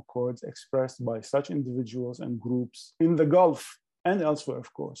Abraham Accords expressed by such individuals and groups in the Gulf and elsewhere,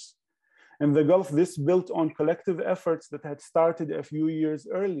 of course. In the Gulf, this built on collective efforts that had started a few years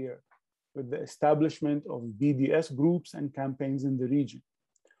earlier with the establishment of BDS groups and campaigns in the region.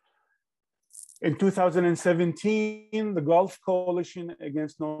 In 2017, the Gulf Coalition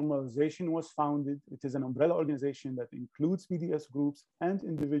Against Normalization was founded. It is an umbrella organization that includes BDS groups and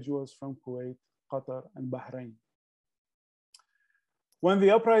individuals from Kuwait, Qatar, and Bahrain. When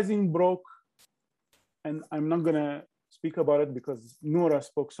the uprising broke, and I'm not gonna speak about it because Noura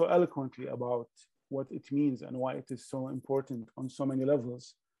spoke so eloquently about what it means and why it is so important on so many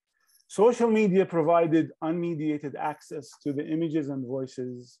levels. Social media provided unmediated access to the images and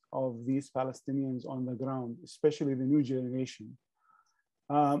voices of these Palestinians on the ground, especially the new generation.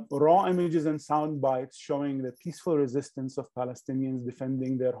 Raw images and sound bites showing the peaceful resistance of Palestinians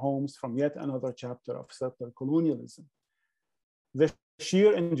defending their homes from yet another chapter of settler colonialism. The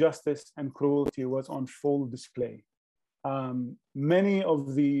sheer injustice and cruelty was on full display. Many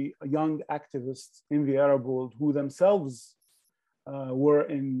of the young activists in the Arab world who themselves were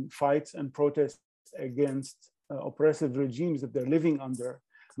in fights and protests against oppressive regimes that they're living under.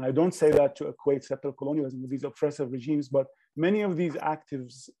 And I don't say that to equate settler colonialism with these oppressive regimes, but many of these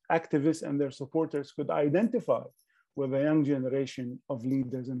activists and their supporters could identify with a young generation of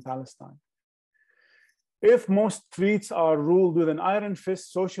leaders in Palestine. If most streets are ruled with an iron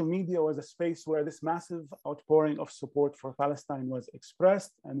fist, social media was a space where this massive outpouring of support for Palestine was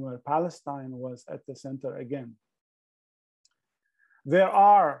expressed and where Palestine was at the center again. There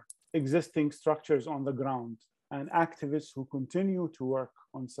are existing structures on the ground and activists who continue to work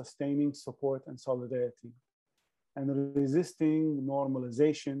on sustaining support and solidarity and resisting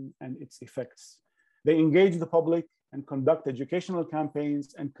normalization and its effects. They engage the public and conduct educational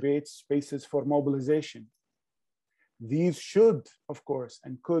campaigns and create spaces for mobilization. These should, of course,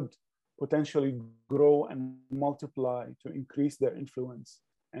 and could potentially grow and multiply to increase their influence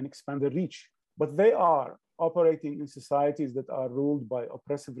and expand their reach. But they are operating in societies that are ruled by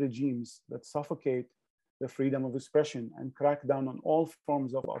oppressive regimes that suffocate the freedom of expression and crack down on all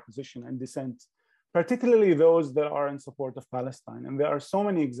forms of opposition and dissent, particularly those that are in support of Palestine. And there are so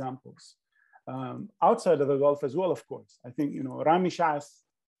many examples outside of the Gulf as well, of course. I think, Rami Sha'ath,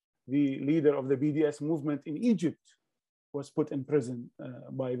 the leader of the BDS movement in Egypt, was put in prison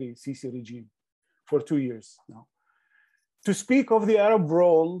by the Sisi regime for 2 years now. To speak of the Arab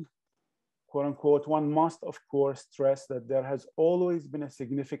role, quote unquote, one must, of course, stress that there has always been a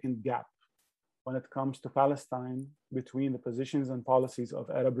significant gap when it comes to Palestine between the positions and policies of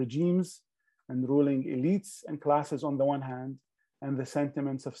Arab regimes and ruling elites and classes on the one hand, and the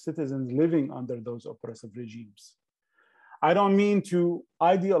sentiments of citizens living under those oppressive regimes. I don't mean to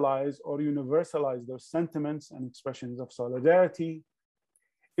idealize or universalize those sentiments and expressions of solidarity,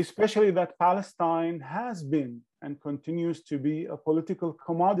 especially that Palestine has been and continues to be a political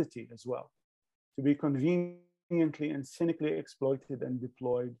commodity as well, to be conveniently and cynically exploited and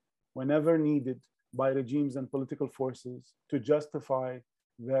deployed whenever needed by regimes and political forces to justify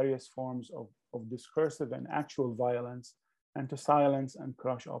various forms of discursive and actual violence and to silence and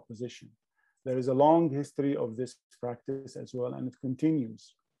crush opposition. There is a long history of this practice as well, and it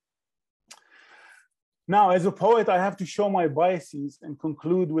continues. Now, as a poet, I have to show my biases and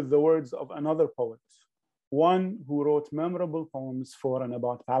conclude with the words of another poet, one who wrote memorable poems for and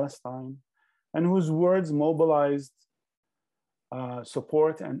about Palestine, and whose words mobilized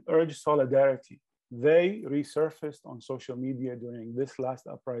support and urged solidarity. They resurfaced on social media during this last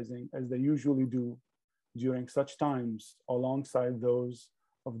uprising, as they usually do during such times, alongside those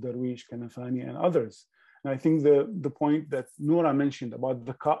of Darwish, Kanafani, and others. And I think the point that Noura mentioned about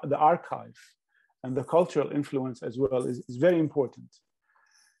the archive and the cultural influence as well is very important.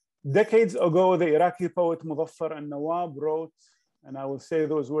 Decades ago, the Iraqi poet Muzaffar al-Nawab wrote, and I will say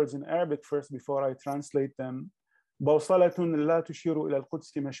those words in Arabic first before I translate them, بوصلة لا تشير إلى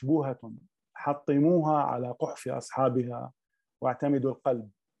القدس مشبوهة حطموها على قحف أصحابها واعتمدوا القلب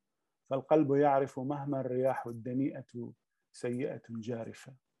فالقلب يعرف مهما الرياح الدنيئة سيئة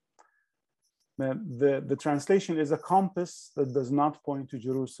جارفة. The translation is a compass that does not point to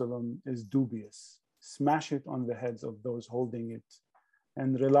Jerusalem is dubious. Smash it on the heads of those holding it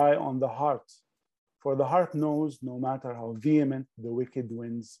and rely on the heart, for the heart knows no matter how vehement the wicked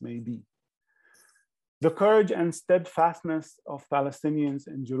winds may be. The courage and steadfastness of Palestinians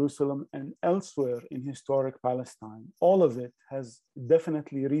in Jerusalem and elsewhere in historic Palestine, all of it has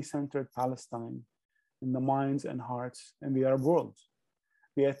definitely recentered Palestine in the minds and hearts in the Arab world.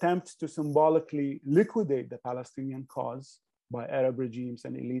 The attempts to symbolically liquidate the Palestinian cause by Arab regimes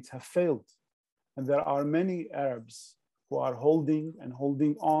and elites have failed. And there are many Arabs who are holding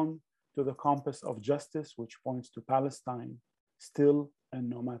on to the compass of justice, which points to Palestine still and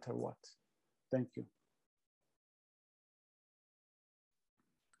no matter what. Thank you.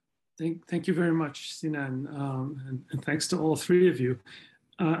 Thank you very much, Sinan, and thanks to all three of you.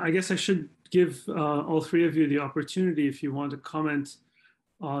 I guess I should give all three of you the opportunity if you want to comment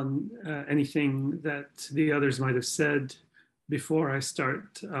on anything that the others might have said before I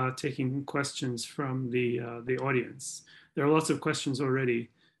start taking questions from the audience. There are lots of questions already,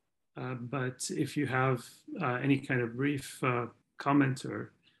 but if you have any kind of brief comment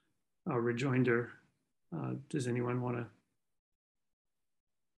or rejoinder, does anyone want to?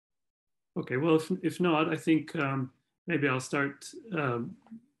 Okay, well, if not, I think maybe I'll start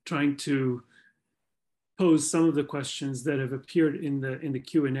trying to pose some of the questions that have appeared in the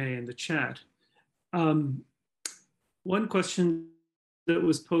Q&A and the chat. One question that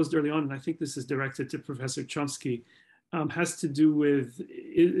was posed early on, and I think this is directed to Professor Chomsky, has to do with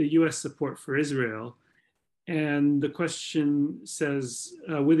US support for Israel. And the question says,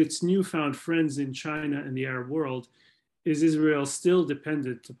 with its newfound friends in China and the Arab world, is Israel still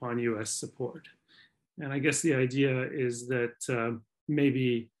dependent upon US support? And I guess the idea is that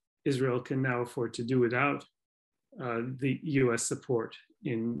maybe Israel can now afford to do without the US support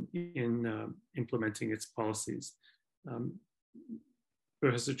in implementing its policies.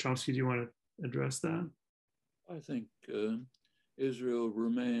 Professor Chomsky, do you want to address that? I think Israel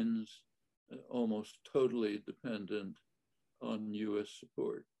remains almost totally dependent on US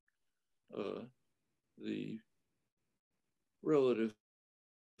support. The relative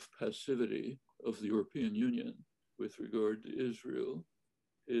passivity of the European Union with regard to Israel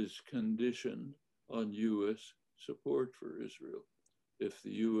is conditioned on US support for Israel. If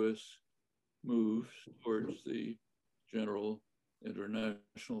the US moves towards the general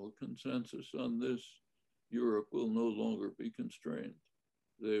international consensus on this, Europe will no longer be constrained.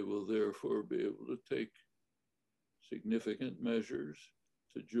 They will therefore be able to take significant measures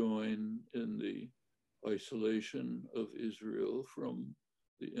to join in the isolation of Israel from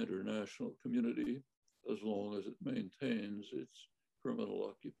the international community as long as it maintains its criminal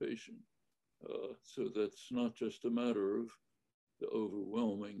occupation. So that's not just a matter of the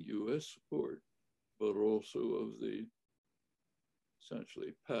overwhelming US support, but also of the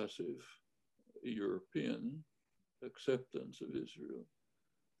essentially passive European acceptance of Israel.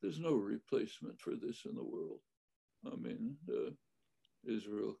 There's no replacement for this in the world. I mean,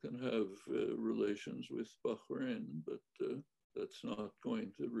 Israel can have relations with Bahrain, but that's not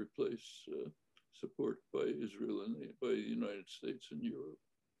going to replace support by Israel and by the United States and Europe.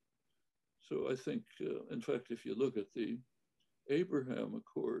 So I think, in fact, if you look at the Abraham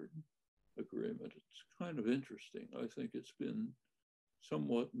Accord agreement, it's kind of interesting. I think it's been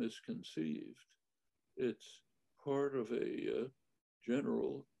somewhat misconceived. It's part of a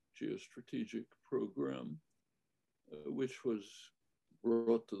general geostrategic program, which was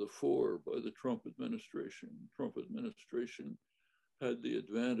brought to the fore by the Trump administration. Trump administration had the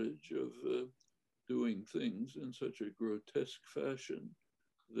advantage of doing things in such a grotesque fashion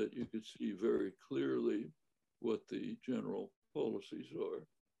that you could see very clearly what the general policies are.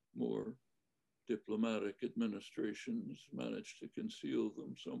 More diplomatic administrations managed to conceal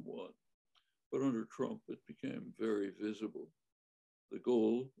them somewhat. But under Trump, it became very visible. The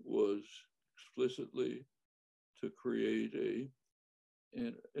goal was explicitly to create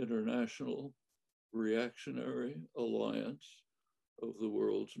an international reactionary alliance of the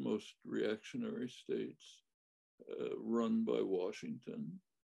world's most reactionary states, run by Washington.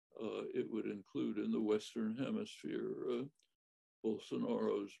 It would include in the Western Hemisphere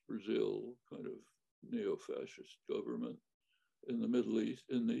Bolsonaro's Brazil, kind of neo-fascist government. In the Middle East,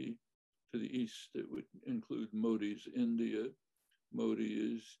 to the east, it would include Modi's India.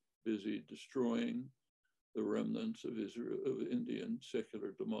 Modi is busy destroying the remnants of Indian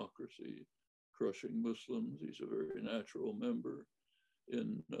secular democracy, crushing Muslims. He's a very natural member.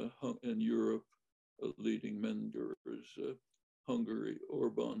 In Europe, a leading member is Hungary,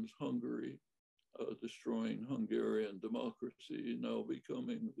 Orban's Hungary, destroying Hungarian democracy, now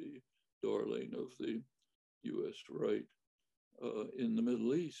becoming the darling of the US right. In the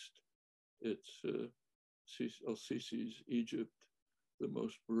Middle East, it's al-Sisi's Egypt, the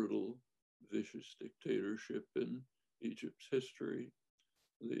most brutal, vicious dictatorship in Egypt's history.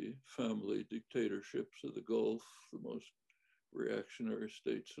 The family dictatorships of the Gulf, the most reactionary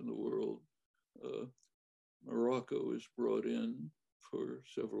states in the world. Morocco is brought in for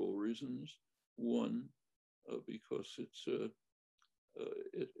several reasons. One, because it's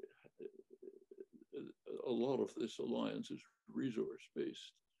a lot of this alliance is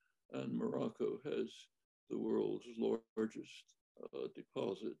resource-based, and Morocco has the world's largest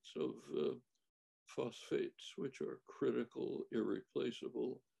deposits of phosphates, which are critical,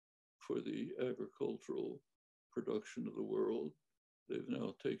 irreplaceable for the agricultural production of the world. they've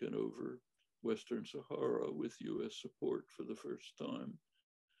now taken over Western Sahara with US support for the first time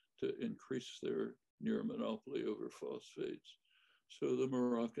to increase their near monopoly over phosphates. So the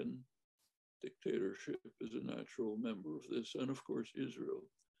Moroccan dictatorship is a natural member of this. And of course, Israel,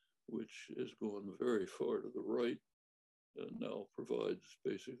 which has gone very far to the right and now provides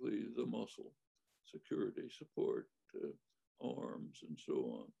basically the muscle, security support, arms, and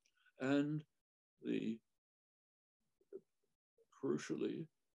so on. And crucially,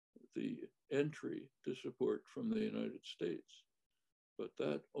 the entry to support from the United States. But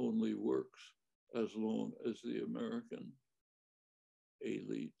that only works as long as the American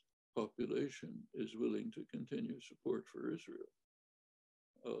elite population is willing to continue support for Israel,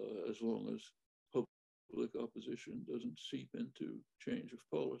 as long as public opposition doesn't seep into change of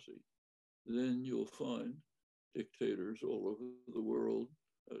policy. Then you'll find dictators all over the world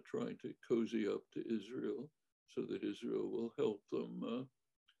trying to cozy up to Israel so that Israel will help them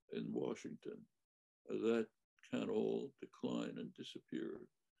in Washington. That can all decline and disappear.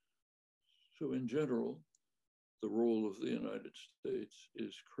 So in general, the role of the United States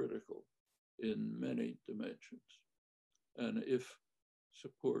is critical in many dimensions. And if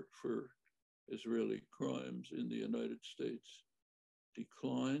support for Israeli crimes in the United States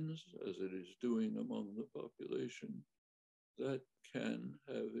declines, as it is doing among the population, that can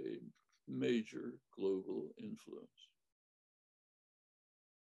have a major global influence.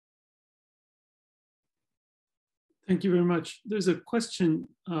 Thank you very much. There's a question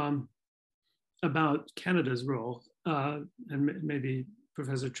about Canada's role, and maybe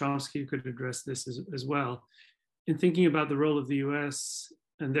Professor Chomsky could address this as well. In thinking about the role of the US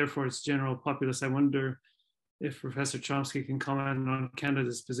and therefore its general populace, I wonder if Professor Chomsky can comment on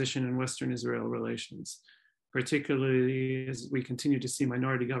Canada's position in Western Israel relations, particularly as we continue to see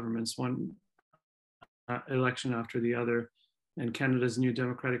minority governments, one election after the other, and Canada's new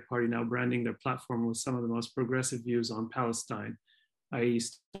Democratic Party now branding their platform with some of the most progressive views on Palestine, i.e.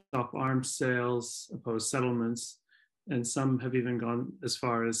 stop arms sales, oppose settlements, and some have even gone as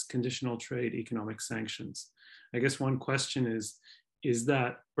far as conditional trade economic sanctions. I guess one question is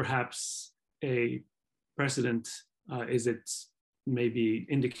that perhaps a precedent? Is it maybe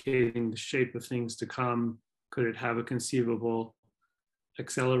indicating the shape of things to come? Could it have a conceivable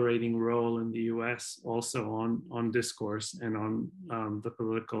accelerating role in the US also on discourse and on the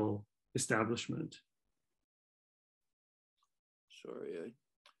political establishment? Sorry,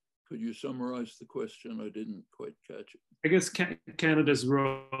 could you summarize the question? I didn't quite catch it. I guess Canada's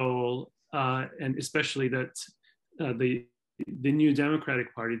role, and especially that the new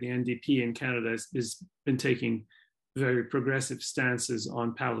Democratic Party, the NDP in Canada, has been taking very progressive stances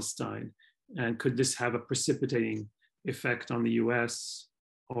on Palestine. And could this have a precipitating effect on the US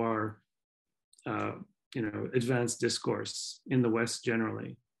or advanced discourse in the West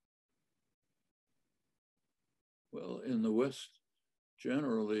generally? Well, in the West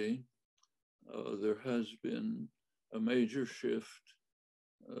generally, there has been a major shift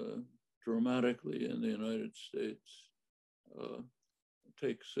dramatically in the United States.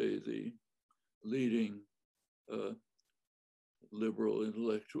 Take, say, the leading liberal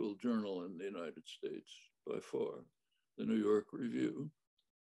intellectual journal in the United States by far, the New York Review.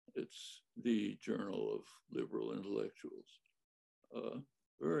 It's the journal of liberal intellectuals.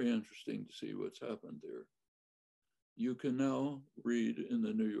 Very interesting to see what's happened there. You can now read in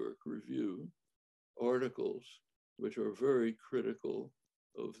the New York Review articles which are very critical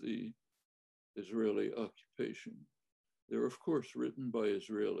of the Israeli occupation. They're of course written by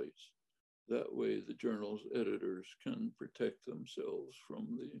Israelis. That way the journal's editors can protect themselves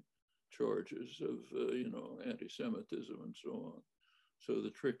from the charges of anti-Semitism and so on. So the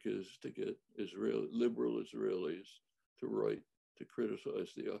trick is to get liberal Israelis to write to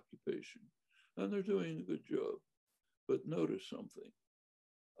criticize the occupation. And they're doing a good job. But notice something.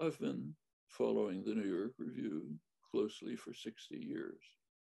 I've been following the New York Review closely for 60 years.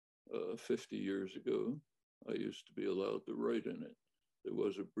 50 years ago, I used to be allowed to write in it. There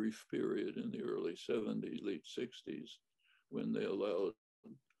was a brief period in the early 70s, late 60s, when they allowed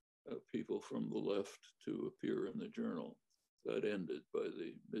people from the left to appear in the journal. That ended by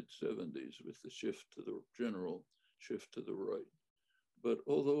the mid-70s with the shift to the general shift to the right. But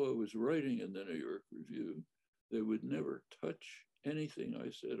although I was writing in the New York Review, they would never touch anything I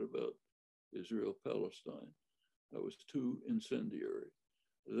said about Israel-Palestine. I was too incendiary.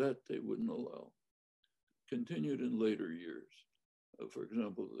 That they wouldn't allow. Continued in later years. For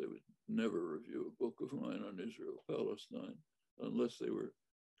example, they would never review a book of mine on Israel-Palestine unless they were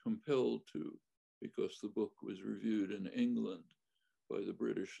compelled to, because the book was reviewed in England by the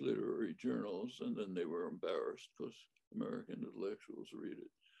British literary journals, and then they were embarrassed because American intellectuals read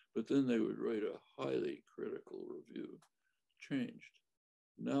it. But then they would write a highly critical review. Changed.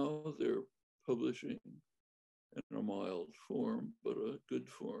 Now they're publishing in a mild form, but a good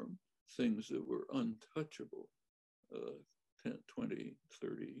form, things that were untouchable 10, 20,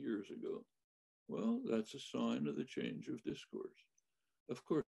 30 years ago. Well, that's a sign of the change of discourse. Of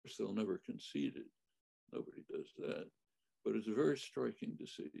course, they'll never concede it. Nobody does that. But it's very striking to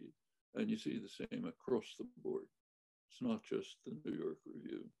see. And you see the same across the board. It's not just the New York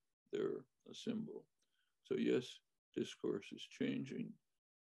Review. They're a symbol. So yes, discourse is changing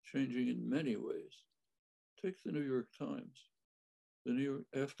in many ways. Take the New York Times.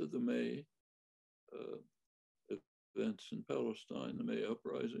 After the May events in Palestine, the May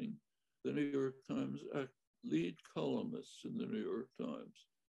uprising, the New York Times lead columnists in the New York Times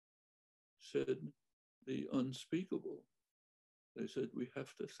said the unspeakable. They said, we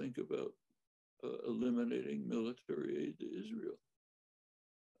have to think about eliminating military aid to Israel.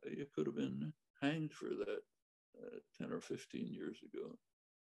 You could have been hanged for that 10 or 15 years ago.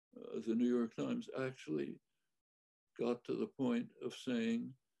 The New York Times actually got to the point of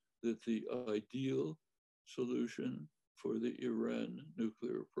saying that the ideal solution for the Iran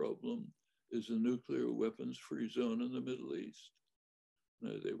nuclear problem is a nuclear weapons-free zone in the Middle East.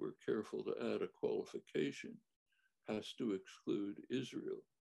 Now, they were careful to add a qualification, has to exclude Israel,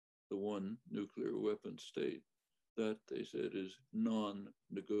 the one nuclear weapon state. That, they said, is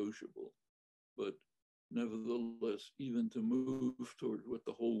non-negotiable. But nevertheless, even to move toward what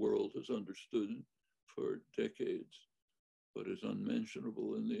the whole world has understood for decades, but is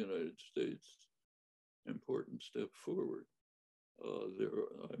unmentionable in the United States, important step forward.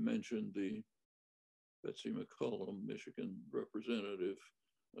 I mentioned the Betsy McCollum, Michigan representative,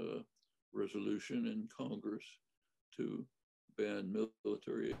 resolution in Congress to ban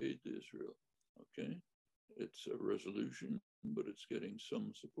military aid to Israel. Okay, it's a resolution, but it's getting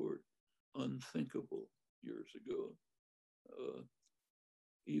some support. Unthinkable years ago.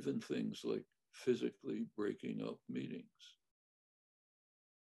 Even things like physically breaking up meetings.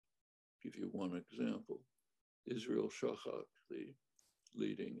 Give you one example. Israel Shachak, the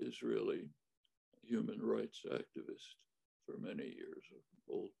leading Israeli human rights activist for many years, an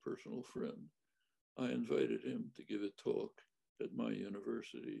old personal friend. I invited him to give a talk at my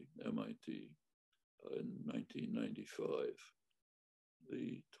university, MIT, in 1995.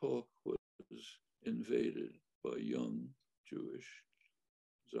 The talk was invaded by young Jewish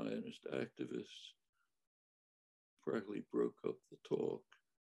Zionist activists, practically broke up the talk,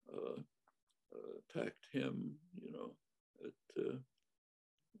 attacked him, you know.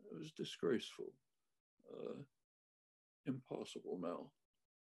 It was disgraceful, impossible now.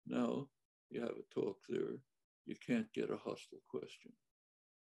 Now you have a talk there, you can't get a hostile question.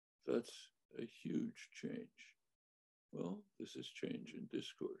 That's a huge change. Well, this is change in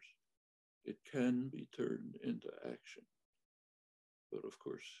discourse. It can be turned into action. But of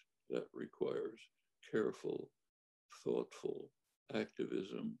course, that requires careful, thoughtful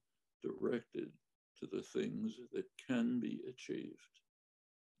activism directed to the things that can be achieved,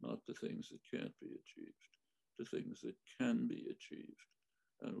 not the things that can't be achieved, to things that can be achieved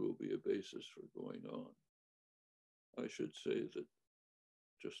and will be a basis for going on. I should say that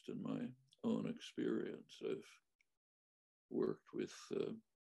just in my own experience, I've worked with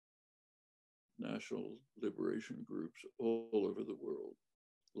national liberation groups all over the world,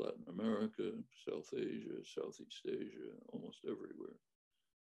 Latin America, South Asia, Southeast Asia, almost everywhere.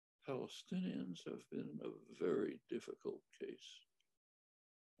 Palestinians have been a very difficult case.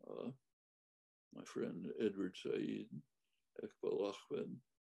 My friend Edward Said, Iqbal Ahmed,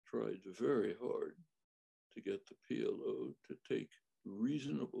 tried very hard to get the PLO to take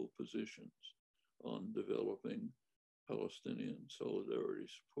reasonable positions on developing Palestinian solidarity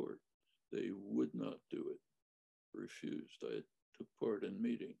support. They would not do it, refused. I took part in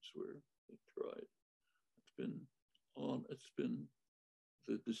meetings where they tried. It's been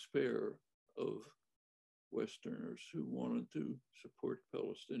the despair of Westerners who wanted to support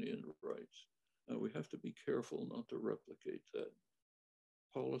Palestinian rights. And we have to be careful not to replicate that.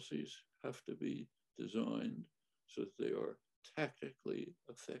 Policies have to be designed so that they are tactically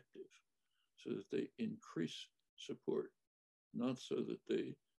effective, so that they increase support, not so that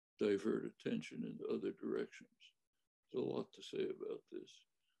they divert attention in other directions. There's a lot to say about this,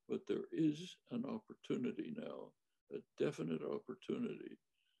 but there is an opportunity now, a definite opportunity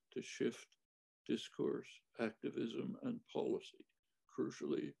to shift discourse, activism, and policy,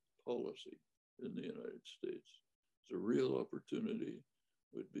 crucially policy in the United States. It's a real opportunity.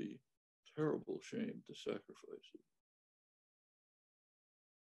 It would be a terrible shame to sacrifice it.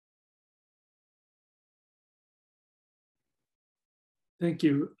 Thank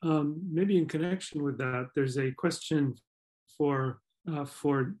you. Maybe in connection with that, there's a question for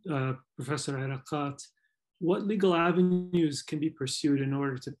Professor Erakat. What legal avenues can be pursued in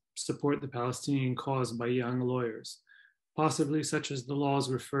order to support the Palestinian cause by young lawyers, possibly such as the laws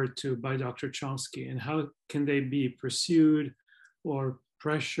referred to by Dr. Chomsky, and how can they be pursued or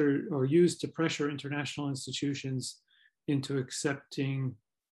pressured or used to pressure international institutions into accepting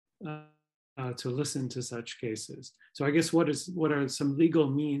to listen to such cases? So I guess what are some legal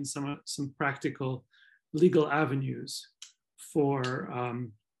means, some practical legal avenues for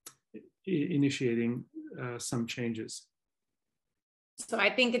initiating some changes? So I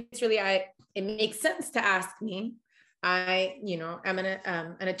think it's really, it makes sense to ask me. I'm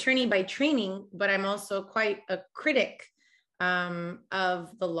an attorney by training, but I'm also quite a critic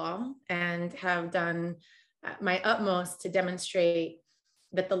of the law, and have done my utmost to demonstrate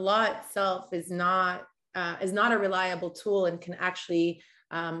that the law itself is not a reliable tool, and can actually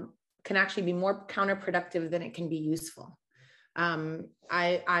be more counterproductive than it can be useful.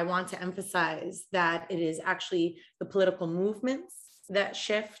 I want to emphasize that it is actually the political movements that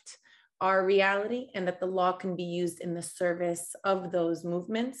shift our reality, and that the law can be used in the service of those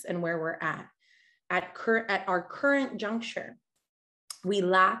movements and where we're at. At our current juncture, we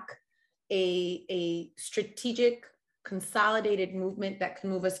lack a strategic, consolidated movement that can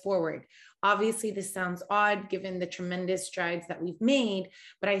move us forward. Obviously, this sounds odd given the tremendous strides that we've made,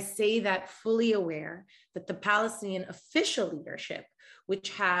 but I say that fully aware that the Palestinian official leadership, which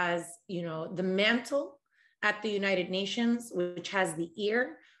has, the mantle at the United Nations, which has the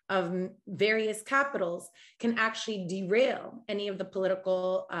ear of various capitals, can actually derail any of the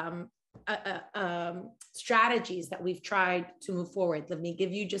political strategies that we've tried to move forward. Let me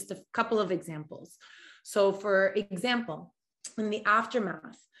give you just a couple of examples. So for example, in the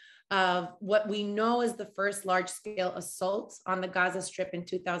aftermath of what we know is the first large-scale assault on the Gaza Strip in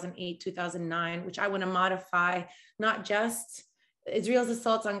 2008, 2009, which I want to modify, not just Israel's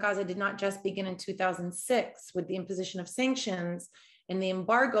assaults on Gaza did not just begin in 2006 with the imposition of sanctions and the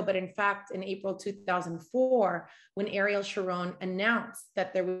embargo, but in fact, in April 2004, when Ariel Sharon announced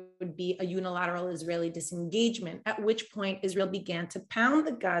that there would be a unilateral Israeli disengagement, at which point Israel began to pound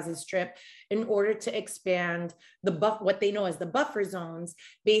the Gaza Strip in order to expand what they know as the buffer zones,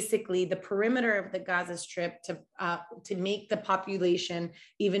 basically the perimeter of the Gaza Strip, to make the population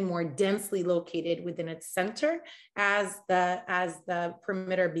even more densely located within its center as the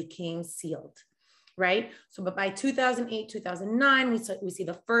perimeter became sealed. Right? So, but by 2008, 2009, we see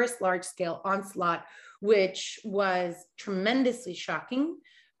the first large-scale onslaught, which was tremendously shocking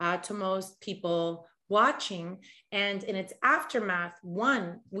to most people watching. And in its aftermath,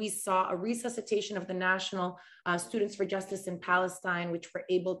 we saw a resuscitation of the National Students for Justice in Palestine, which were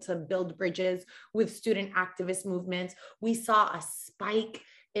able to build bridges with student activist movements. We saw a spike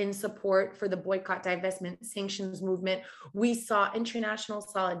in support for the boycott, divestment, sanctions movement. We saw international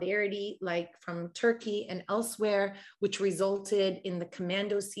solidarity, like from Turkey and elsewhere, which resulted in the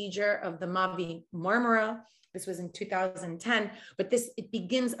commando seizure of the Mavi Marmara. This was in 2010, but it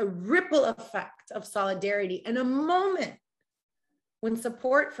begins a ripple effect of solidarity and a moment when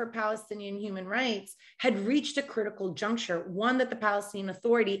support for Palestinian human rights had reached a critical juncture, one that the Palestinian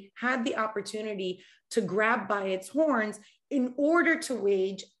Authority had the opportunity to grab by its horns in order to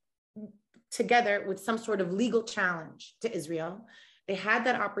wage, together with some sort of legal challenge to Israel. They had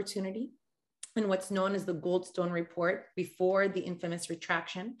that opportunity in what's known as the Goldstone Report before the infamous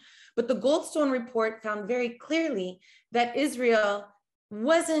retraction. But the Goldstone Report found very clearly that Israel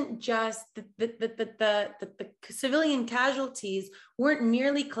wasn't just, the civilian casualties weren't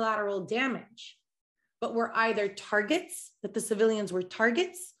merely collateral damage, but were either targets, that the civilians were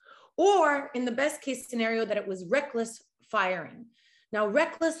targets, or in the best case scenario, that it was reckless firing. Now,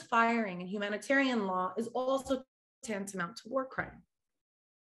 reckless firing in humanitarian law is also tantamount to war crime,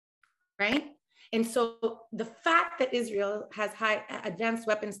 right? And so the fact that Israel has high advanced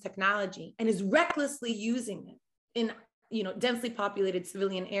weapons technology and is recklessly using it in, densely populated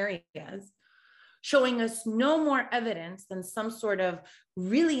civilian areas, showing us no more evidence than some sort of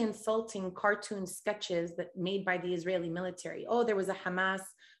really insulting cartoon sketches that made by the Israeli military. Oh, there was a Hamas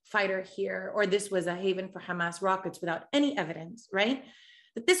fighter here, or this was a haven for Hamas rockets, without any evidence, right?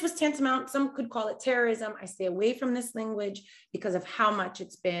 That this was tantamount, some could call it terrorism. I stay away from this language because of how much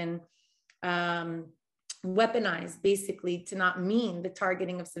it's been weaponized, basically, to not mean the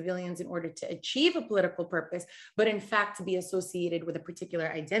targeting of civilians in order to achieve a political purpose, but in fact to be associated with a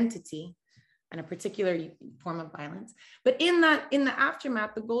particular identity and a particular form of violence. But in the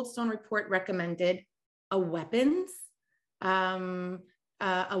aftermath, the Goldstone Report recommended a weapons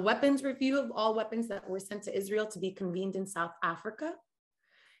review of all weapons that were sent to Israel to be convened in South Africa,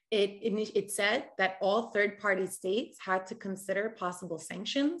 It said that all third-party states had to consider possible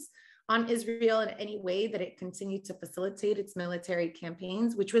sanctions on Israel in any way that it continued to facilitate its military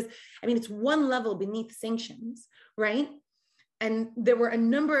campaigns, which was, I mean, it's one level beneath sanctions, right? And there were a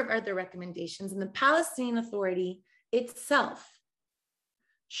number of other recommendations, and the Palestinian Authority itself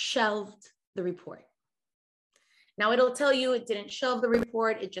shelved the report. Now, it'll tell you it didn't shelve the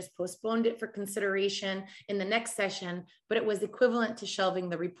report, it just postponed it for consideration in the next session, but it was equivalent to shelving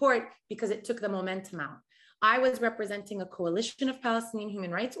the report because it took the momentum out. I was representing a coalition of Palestinian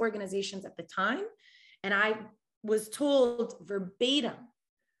human rights organizations at the time, and I was told verbatim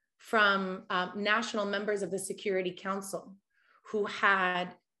from national members of the Security Council who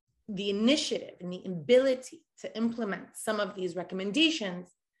had the initiative and the ability to implement some of these recommendations,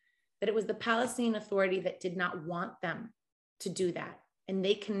 that it was the Palestinian Authority that did not want them to do that. And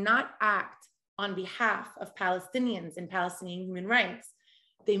they cannot act on behalf of Palestinians and Palestinian human rights.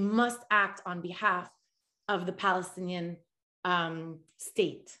 They must act on behalf of the Palestinian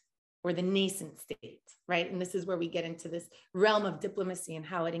state or the nascent state, right? And this is where we get into this realm of diplomacy and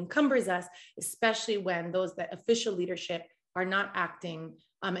how it encumbers us, especially when those that official leadership are not acting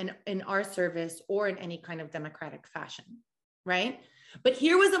in our service or in any kind of democratic fashion, right? But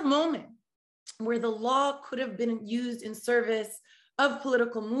here was a moment where the law could have been used in service of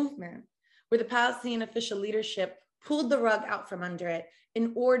political movement, where the Palestinian official leadership pulled the rug out from under it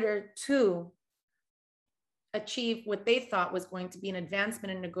in order to achieve what they thought was going to be an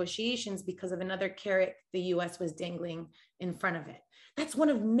advancement in negotiations because of another carrot the US was dangling in front of it. That's one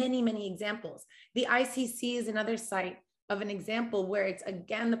of many, many examples. The ICC is another site of an example where it's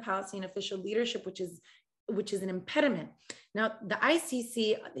again the Palestinian official leadership, which is an impediment. Now, the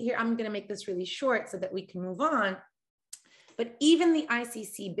ICC, here I'm going to make this really short so that we can move on, but even the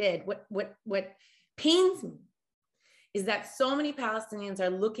ICC bid, what pains me is that so many Palestinians are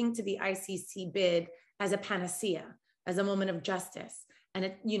looking to the ICC bid as a panacea, as a moment of justice.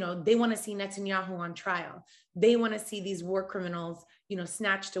 And they want to see Netanyahu on trial. They want to see these war criminals,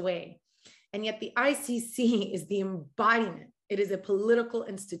 snatched away. And yet the ICC is the embodiment. It is a political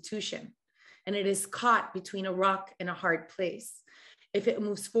institution. And it is caught between a rock and a hard place. If it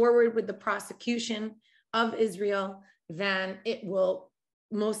moves forward with the prosecution of Israel, then it will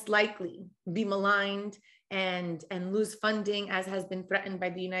most likely be maligned and lose funding, as has been threatened by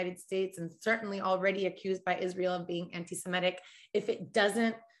the United States and certainly already accused by Israel of being anti-Semitic. If it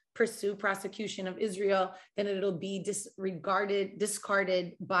doesn't pursue prosecution of Israel, then it'll be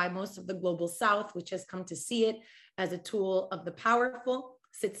discarded by most of the global South, which has come to see it as a tool of the powerful.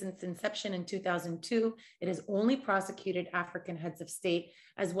 Since its inception in 2002, it has only prosecuted African heads of state,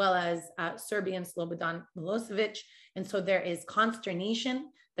 as well as Serbian Slobodan Milosevic. And so there is consternation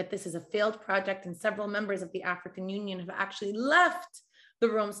that this is a failed project, and several members of the African Union have actually left the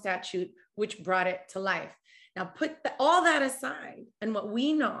Rome Statute, which brought it to life. Now, put all that aside, and what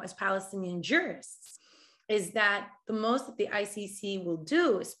we know as Palestinian jurists is that the most that the ICC will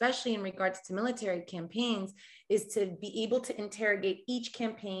do, especially in regards to military campaigns, is to be able to interrogate each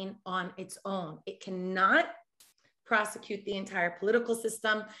campaign on its own. It cannot prosecute the entire political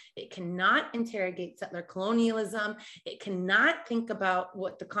system. It cannot interrogate settler colonialism. It cannot think about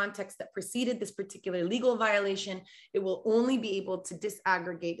what the context that preceded this particular legal violation. It will only be able to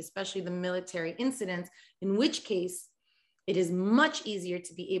disaggregate, especially the military incidents, in which case it is much easier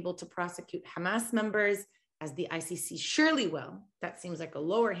to be able to prosecute Hamas members, as the ICC surely will. That seems like a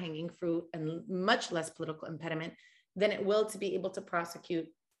lower hanging fruit and much less political impediment than it will to be able to prosecute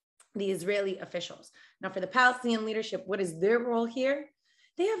the Israeli officials. Now, for the Palestinian leadership, what is their role here?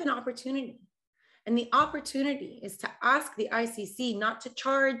 They have an opportunity. And the opportunity is to ask the ICC not to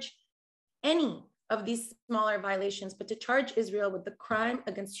charge any of these smaller violations, but to charge Israel with the crime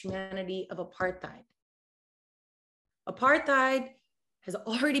against humanity of apartheid. Apartheid has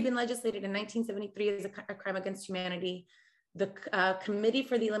already been legislated in 1973 as a crime against humanity. The Committee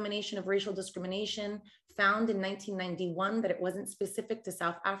for the Elimination of Racial Discrimination found in 1991 that it wasn't specific to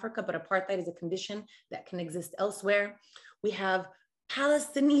South Africa, but apartheid is a condition that can exist elsewhere. We have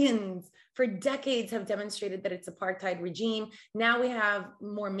Palestinians for decades have demonstrated that it's apartheid regime. Now we have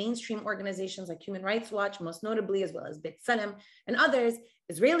more mainstream organizations like Human Rights Watch, most notably, as well as B'Tselem and others,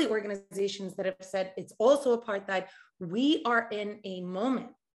 Israeli organizations that have said it's also apartheid. We are in a moment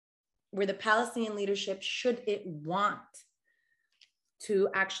where the Palestinian leadership, should it want to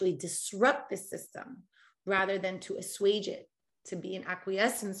actually disrupt this system rather than to assuage it, to be in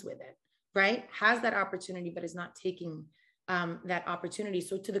acquiescence with it, right? Has that opportunity, but is not taking that opportunity.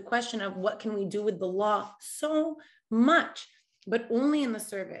 So to the question of what can we do with the law, so much, but only in the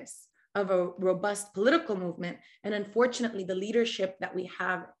service of a robust political movement. And unfortunately, the leadership that we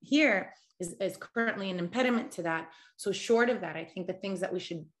have here is currently an impediment to that. So short of that, I think the things that we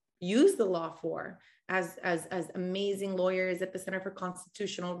should use the law for as amazing lawyers at the Center for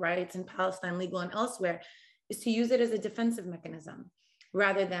Constitutional Rights in Palestine Legal and elsewhere is to use it as a defensive mechanism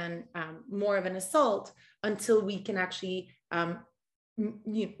rather than more of an assault until we can actually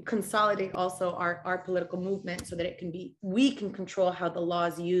consolidate also our political movement so that we can control how the law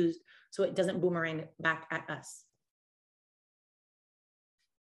is used so it doesn't boomerang back at us.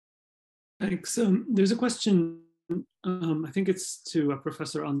 Thanks. There's a question, I think it's to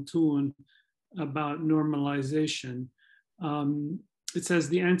Professor Antoun, about normalization. It says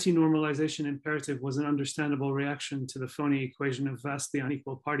the anti-normalization imperative was an understandable reaction to the phony equation of vastly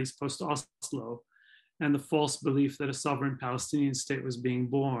unequal parties post-Oslo and the false belief that a sovereign Palestinian state was being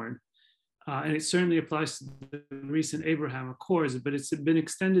born. And it certainly applies to the recent Abraham Accords, but it's been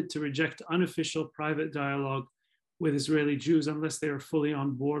extended to reject unofficial private dialogue with Israeli Jews unless they are fully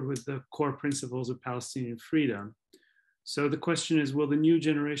on board with the core principles of Palestinian freedom. So the question is, will the new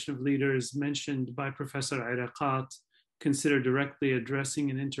generation of leaders mentioned by Professor Erakat consider directly addressing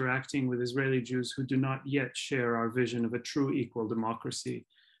and interacting with Israeli Jews who do not yet share our vision of a true equal democracy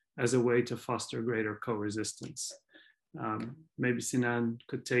as a way to foster greater co-resistance? Maybe Sinan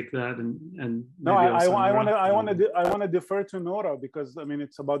could take that and no, I want to defer to Nora, because I mean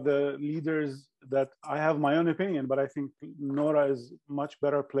it's about the leaders that I have my own opinion, but I think Nora is much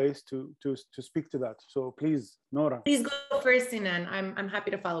better placed to speak to that. So please, Nora. Please go first, Sinan. I'm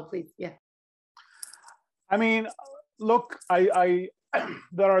happy to follow. Please, yeah. I mean, look, I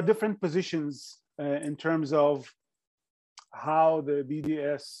there are different positions in terms of how the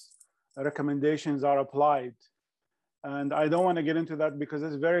BDS recommendations are applied. And I don't want to get into that because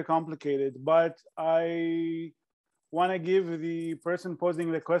it's very complicated, but I want to give the person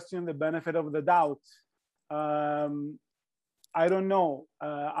posing the question the benefit of the doubt. I don't know.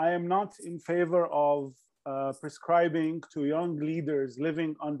 I am not in favor of prescribing to young leaders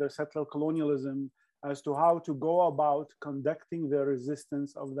living under settler colonialism as to how to go about conducting the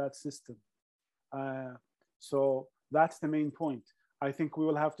resistance of that system. So that's the main point. I think we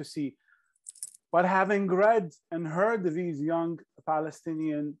will have to see. But having read and heard these young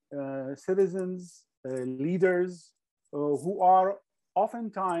Palestinian citizens, leaders, who are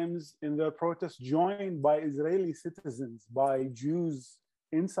oftentimes in their protests joined by Israeli citizens, by Jews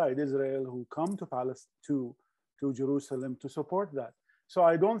inside Israel who come to Jerusalem to support that. So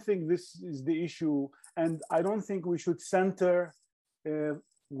I don't think this is the issue, and I don't think we should center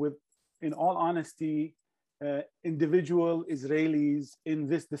in all honesty, individual Israelis in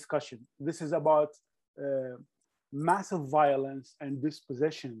this discussion. This is about massive violence and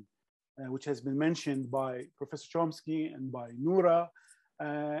dispossession, which has been mentioned by Professor Chomsky and by Noura,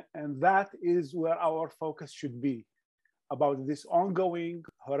 and that is where our focus should be, about this ongoing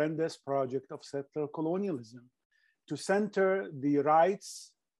horrendous project of settler colonialism, to center the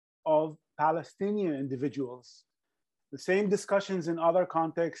rights of Palestinian individuals. The same discussions in other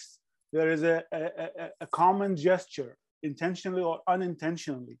contexts. There is a common gesture, intentionally or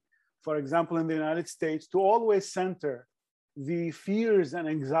unintentionally, for example, in the United States, to always center the fears and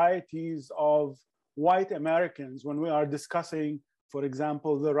anxieties of white Americans when we are discussing, for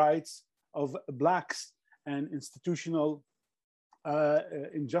example, the rights of Blacks and institutional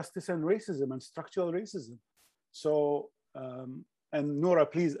injustice and racism and structural racism. So, and Noura,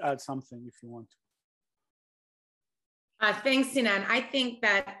 please add something if you want to. Thanks, Sinan. I think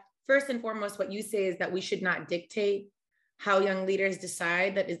that first and foremost, what you say is that we should not dictate how young leaders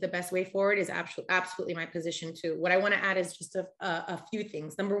decide that is the best way forward is absolutely my position too. What I want to add is just a few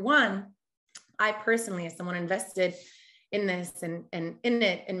things. Number one, I personally, as someone invested in this and in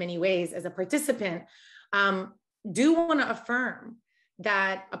it in many ways as a participant, do want to affirm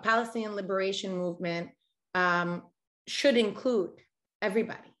that a Palestinian liberation movement should include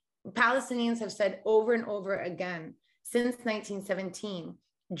everybody. Palestinians have said over and over again, since 1917,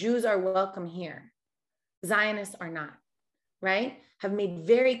 Jews are welcome here. Zionists are not, right? Have made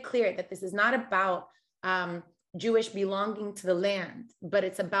very clear that this is not about Jewish belonging to the land, but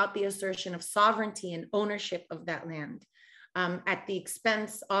it's about the assertion of sovereignty and ownership of that land. At the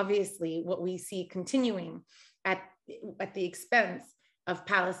expense, obviously, what we see continuing at the expense of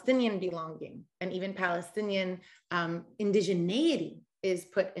Palestinian belonging and even Palestinian indigeneity is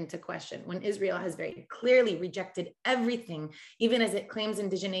put into question when Israel has very clearly rejected everything, even as it claims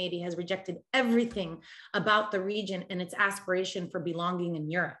indigeneity, has rejected everything about the region and its aspiration for belonging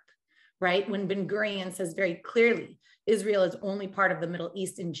in Europe, right? When Ben Gurion says very clearly, Israel is only part of the Middle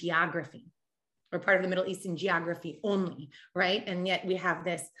East in geography, or part of the Middle East in geography only, right? And yet we have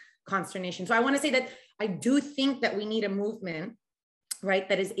this consternation. So I want to say that I do think that we need a movement, right,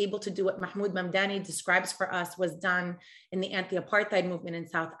 that is able to do what Mahmoud Mamdani describes for us was done in the anti-apartheid movement in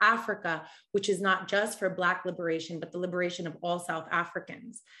South Africa, which is not just for Black liberation, but the liberation of all South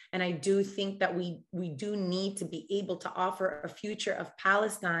Africans. And I do think that we do need to be able to offer a future of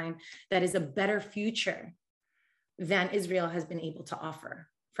Palestine that is a better future than Israel has been able to offer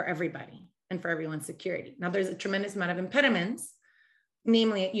for everybody and for everyone's security. Now, there's a tremendous amount of impediments,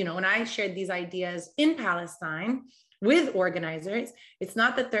 namely, you know, when I shared these ideas in Palestine with organizers, it's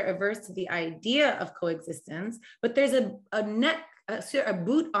not that they're averse to the idea of coexistence, but there's a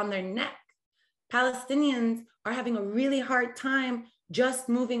boot on their neck. Palestinians are having a really hard time just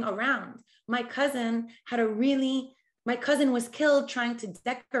moving around. My cousin was killed trying to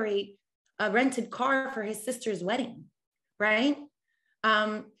decorate a rented car for his sister's wedding, right?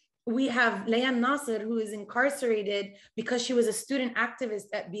 We have Layam Nasser, who is incarcerated because she was a student activist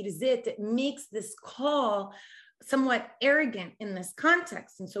at Birzeit. It makes this call somewhat arrogant in this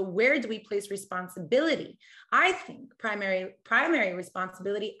context. And so where do we place responsibility? I think primary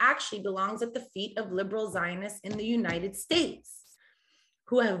responsibility actually belongs at the feet of liberal Zionists in the United States,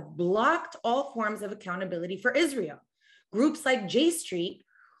 who have blocked all forms of accountability for Israel. Groups like J Street,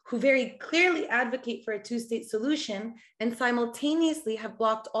 who very clearly advocate for a two-state solution and simultaneously have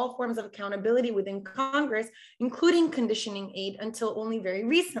blocked all forms of accountability within Congress, including conditioning aid until only very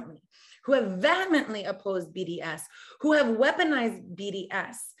recently, who have vehemently opposed BDS, who have weaponized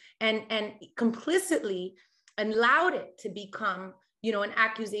BDS and complicitly allowed it to become, you know, an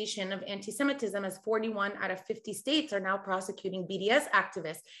accusation of anti-Semitism, as 41 out of 50 states are now prosecuting BDS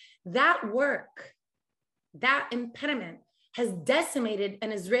activists. That work, that impediment has decimated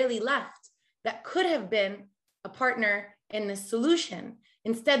an Israeli left that could have been a partner in this solution.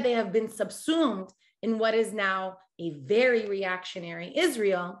 Instead, they have been subsumed in what is now a very reactionary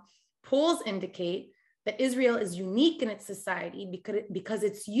Israel. Polls indicate that Israel is unique in its society because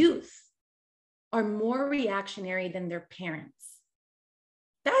its youth are more reactionary than their parents.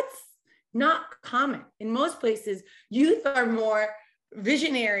 That's not common. In most places, youth are more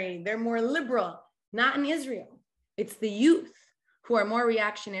visionary, they're more liberal, not in Israel. It's the youth who are more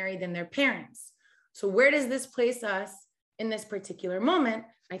reactionary than their parents. So where does this place us in this particular moment?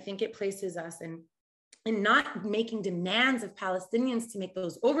 I think it places us in not making demands of Palestinians to make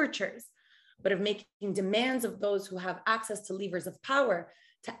those overtures, but of making demands of those who have access to levers of power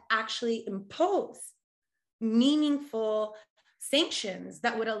to actually impose meaningful sanctions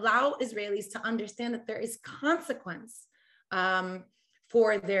that would allow Israelis to understand that there is consequence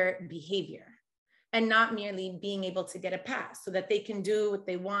for their behavior, and not merely being able to get a pass so that they can do what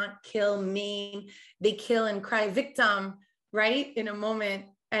they want, kill, maim, they kill and cry victim, right? In a moment,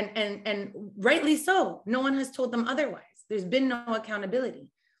 and rightly so. No one has told them otherwise. There's been no accountability.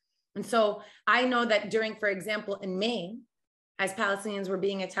 And so I know that during, for example, in May, as Palestinians were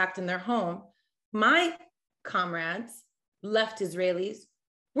being attacked in their home, my comrades, left Israelis,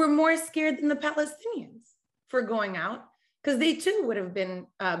 were more scared than the Palestinians for going out, because they too would have been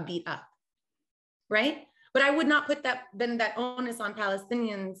beat up. Right? But I would not put that onus on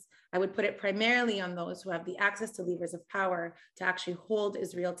Palestinians. I would put it primarily on those who have the access to levers of power to actually hold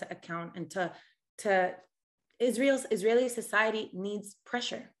Israel to account, and to Israeli society needs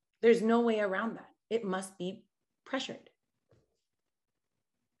pressure. There's no way around that. It must be pressured.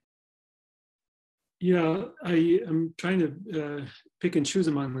 Yeah, I am trying to pick and choose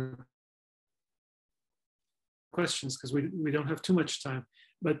among the questions because we don't have too much time.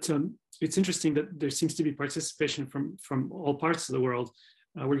 But it's interesting that there seems to be participation from all parts of the world.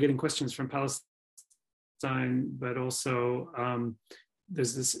 We're getting questions from Palestine, but also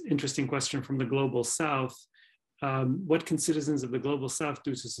there's this interesting question from the Global South. What can citizens of the Global South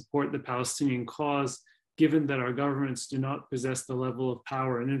do to support the Palestinian cause, given that our governments do not possess the level of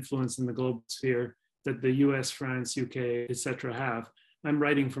power and influence in the global sphere that the US, France, UK, etc. have? I'm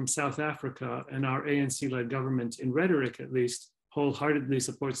writing from South Africa, and our ANC-led government, in rhetoric at least, wholeheartedly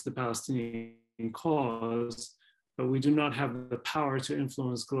supports the Palestinian cause, but we do not have the power to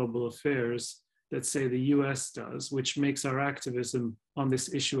influence global affairs that, say, the US does, which makes our activism on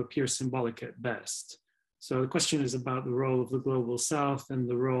this issue appear symbolic at best. So the question is about the role of the Global South and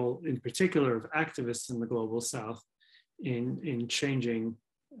the role in particular of activists in the Global South in changing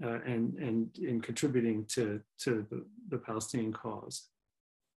and in contributing to the Palestinian cause.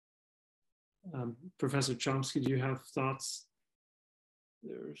 Professor Chomsky, do you have thoughts?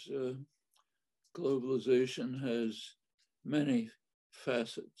 There's globalization has many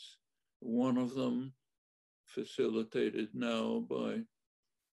facets. One of them facilitated now by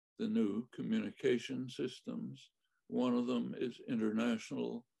the new communication systems. One of them is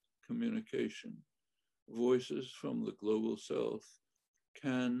international communication. Voices from the global South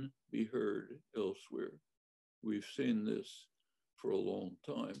can be heard elsewhere. We've seen this for a long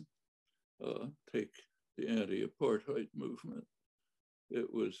time. Take the anti-apartheid movement.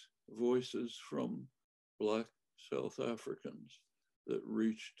 It was voices from Black South Africans that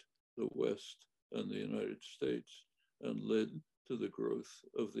reached the West and the United States and led to the growth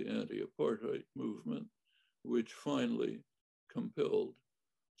of the anti-apartheid movement, which finally compelled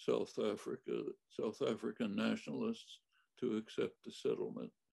South African nationalists to accept the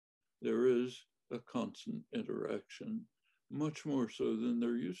settlement. There is a constant interaction, much more so than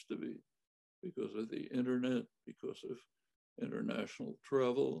there used to be, because of the internet, because of international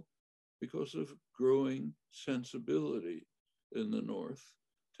travel, because of growing sensibility in the North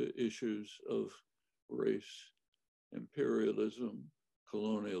to issues of race, imperialism,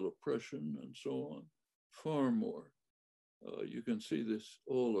 colonial oppression, and so on, far more. You can see this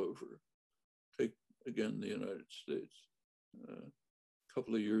all over. Take, again, the United States. A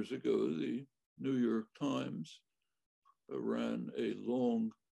couple of years ago, the New York Times ran a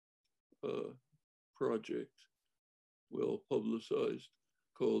long project, well publicized,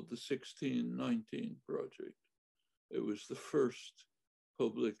 called the 1619 Project. It was the first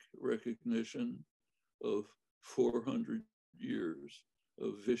public recognition of 400 years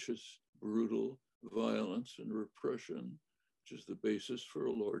of vicious, brutal violence and repression, which is the basis for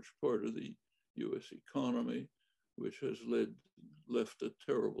a large part of the US economy, which has left a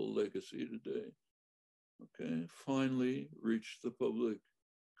terrible legacy today. Okay, finally reached the public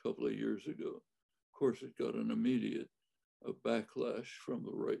a couple of years ago. Of course, it got an immediate backlash from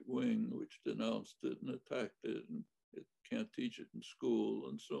the right wing, which denounced it and attacked it, and it can't teach it in school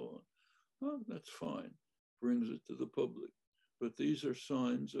and so on. Well, that's fine, brings it to the public. But these are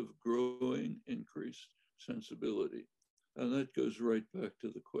signs of growing increased sensibility. And that goes right back to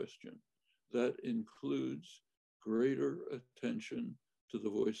the question. That includes greater attention to the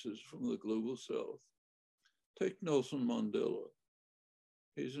voices from the global South. Take Nelson Mandela.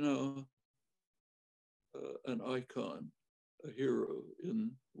 He's now an icon, a hero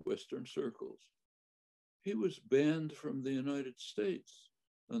in Western circles. He was banned from the United States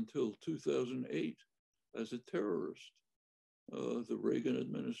until 2008 as a terrorist. The Reagan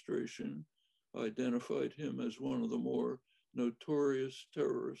administration identified him as one of the more notorious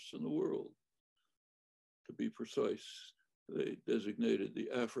terrorists in the world. To be precise, they designated the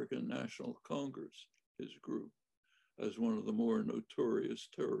African National Congress, his group, as one of the more notorious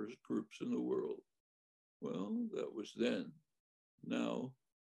terrorist groups in the world. Well, that was then. Now,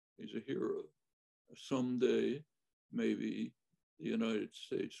 he's a hero. Someday, maybe the United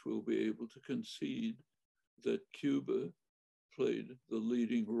States will be able to concede that Cuba played the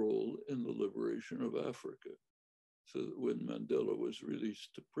leading role in the liberation of Africa. So that when Mandela was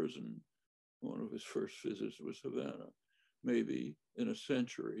released to prison, one of his first visits was Havana. Maybe in a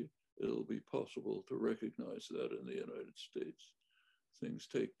century, it'll be possible to recognize that in the United States. Things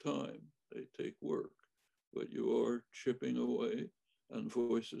take time, they take work, but you are chipping away, and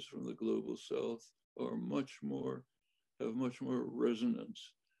voices from the global South are have much more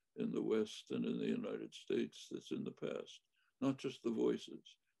resonance in the West and in the United States that's in the past. Not just the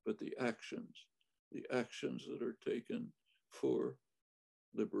voices, but the actions that are taken for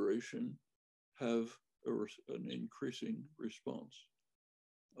liberation have an increasing response.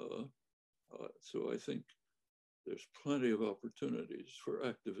 So I think there's plenty of opportunities for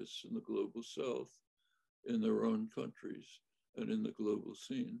activists in the global South, in their own countries, and in the global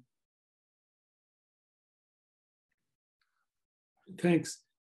scene. Thanks.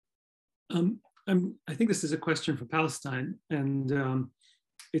 I think this is a question for Palestine, and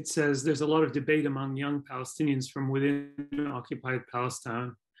it says there's a lot of debate among young Palestinians from within occupied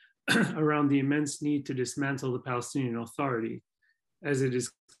Palestine around the immense need to dismantle the Palestinian Authority, as it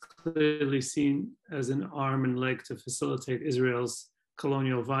is clearly seen as an arm and leg to facilitate Israel's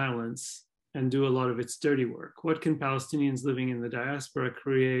colonial violence and do a lot of its dirty work. What can Palestinians living in the diaspora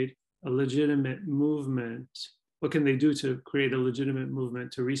create a legitimate movement? What can they do to create a legitimate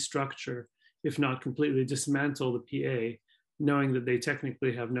movement to restructure, if not completely dismantle the PA, knowing that they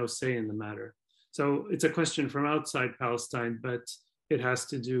technically have no say in the matter? So it's a question from outside Palestine, but it has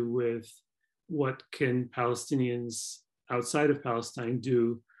to do with what can Palestinians outside of Palestine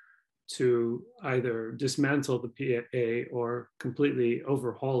do to either dismantle the PA or completely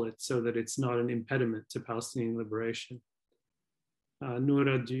overhaul it so that it's not an impediment to Palestinian liberation.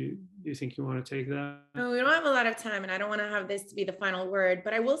 Noura, do you think you want to take that? No, we don't have a lot of time, and I don't want to have this to be the final word,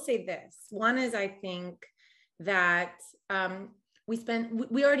 but I will say this. One is, I think that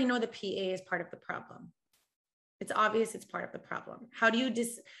we already know the PA is part of the problem. It's obvious it's part of the problem. How do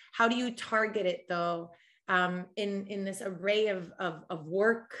you target it though, in this array of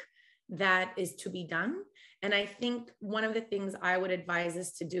work that is to be done? And I think one of the things I would advise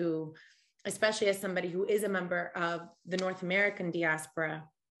us to do, especially as somebody who is a member of the North American diaspora,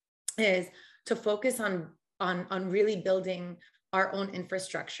 is to focus on really building our own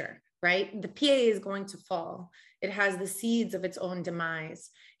infrastructure, right? The PA is going to fall. It has the seeds of its own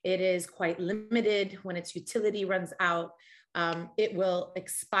demise. It is quite limited when its utility runs out. It will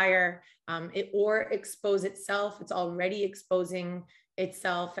expire or expose itself. It's already exposing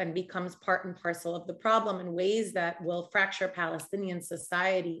itself and becomes part and parcel of the problem in ways that will fracture Palestinian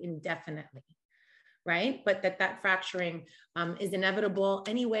society indefinitely, right? But that fracturing is inevitable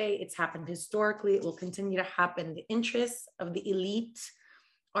anyway. It's happened historically. It will continue to happen. The interests of the elite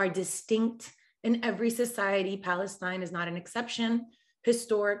are distinct in every society. Palestine is not an exception,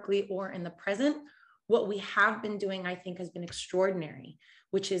 historically or in the present. What we have been doing, I think, has been extraordinary,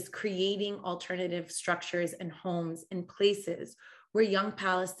 which is creating alternative structures and homes and places where young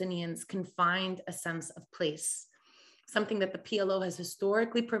Palestinians can find a sense of place, something that the PLO has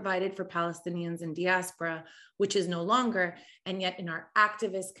historically provided for Palestinians in diaspora, which is no longer. And yet in our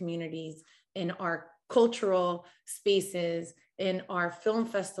activist communities, in our cultural spaces, in our film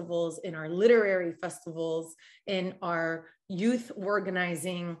festivals, in our literary festivals, in our youth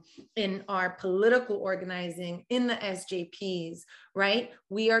organizing, in our political organizing, in the SJPs, right?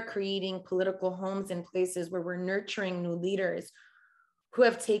 We are creating political homes and places where we're nurturing new leaders who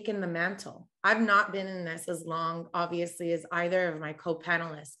have taken the mantle. I've not been in this as long, obviously, as either of my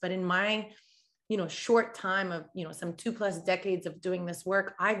co-panelists, but in my, short time of, some 2+ decades of doing this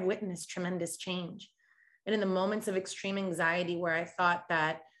work, I've witnessed tremendous change. And in the moments of extreme anxiety where I thought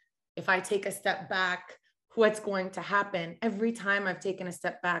that if I take a step back, what's going to happen? Every time I've taken a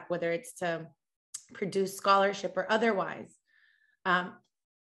step back, whether it's to produce scholarship or otherwise,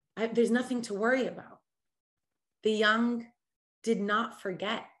 there's nothing to worry about. The young did not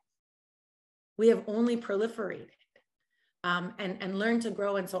forget. We have only proliferated and learned to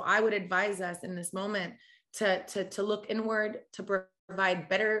grow. And so I would advise us in this moment to look inward, to provide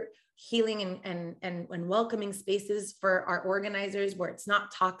better healing and welcoming spaces for our organizers where it's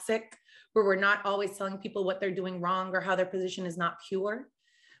not toxic, where we're not always telling people what they're doing wrong or how their position is not pure,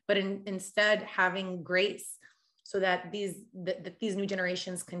 but instead having grace so that these new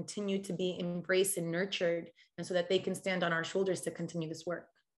generations continue to be embraced and nurtured, and so that they can stand on our shoulders to continue this work.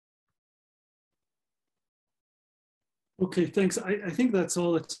 Okay, thanks. I think that's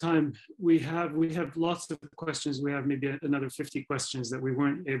all the time we have. We have lots of questions. We have maybe another 50 questions that we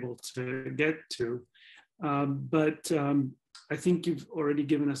weren't able to get to. But I think you've already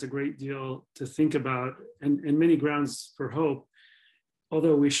given us a great deal to think about and many grounds for hope,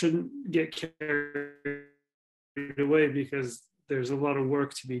 although we shouldn't get carried away because there's a lot of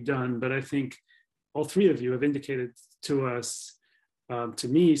work to be done. But I think all three of you have indicated to us, to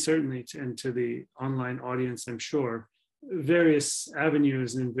me certainly, and to the online audience, I'm sure, various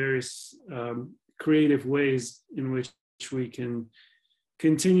avenues and various creative ways in which we can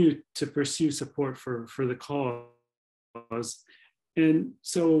continue to pursue support for the cause. And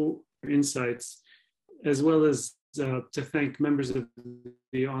so insights, as well as to thank members of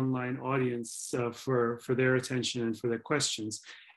the online audience for their attention and for their questions.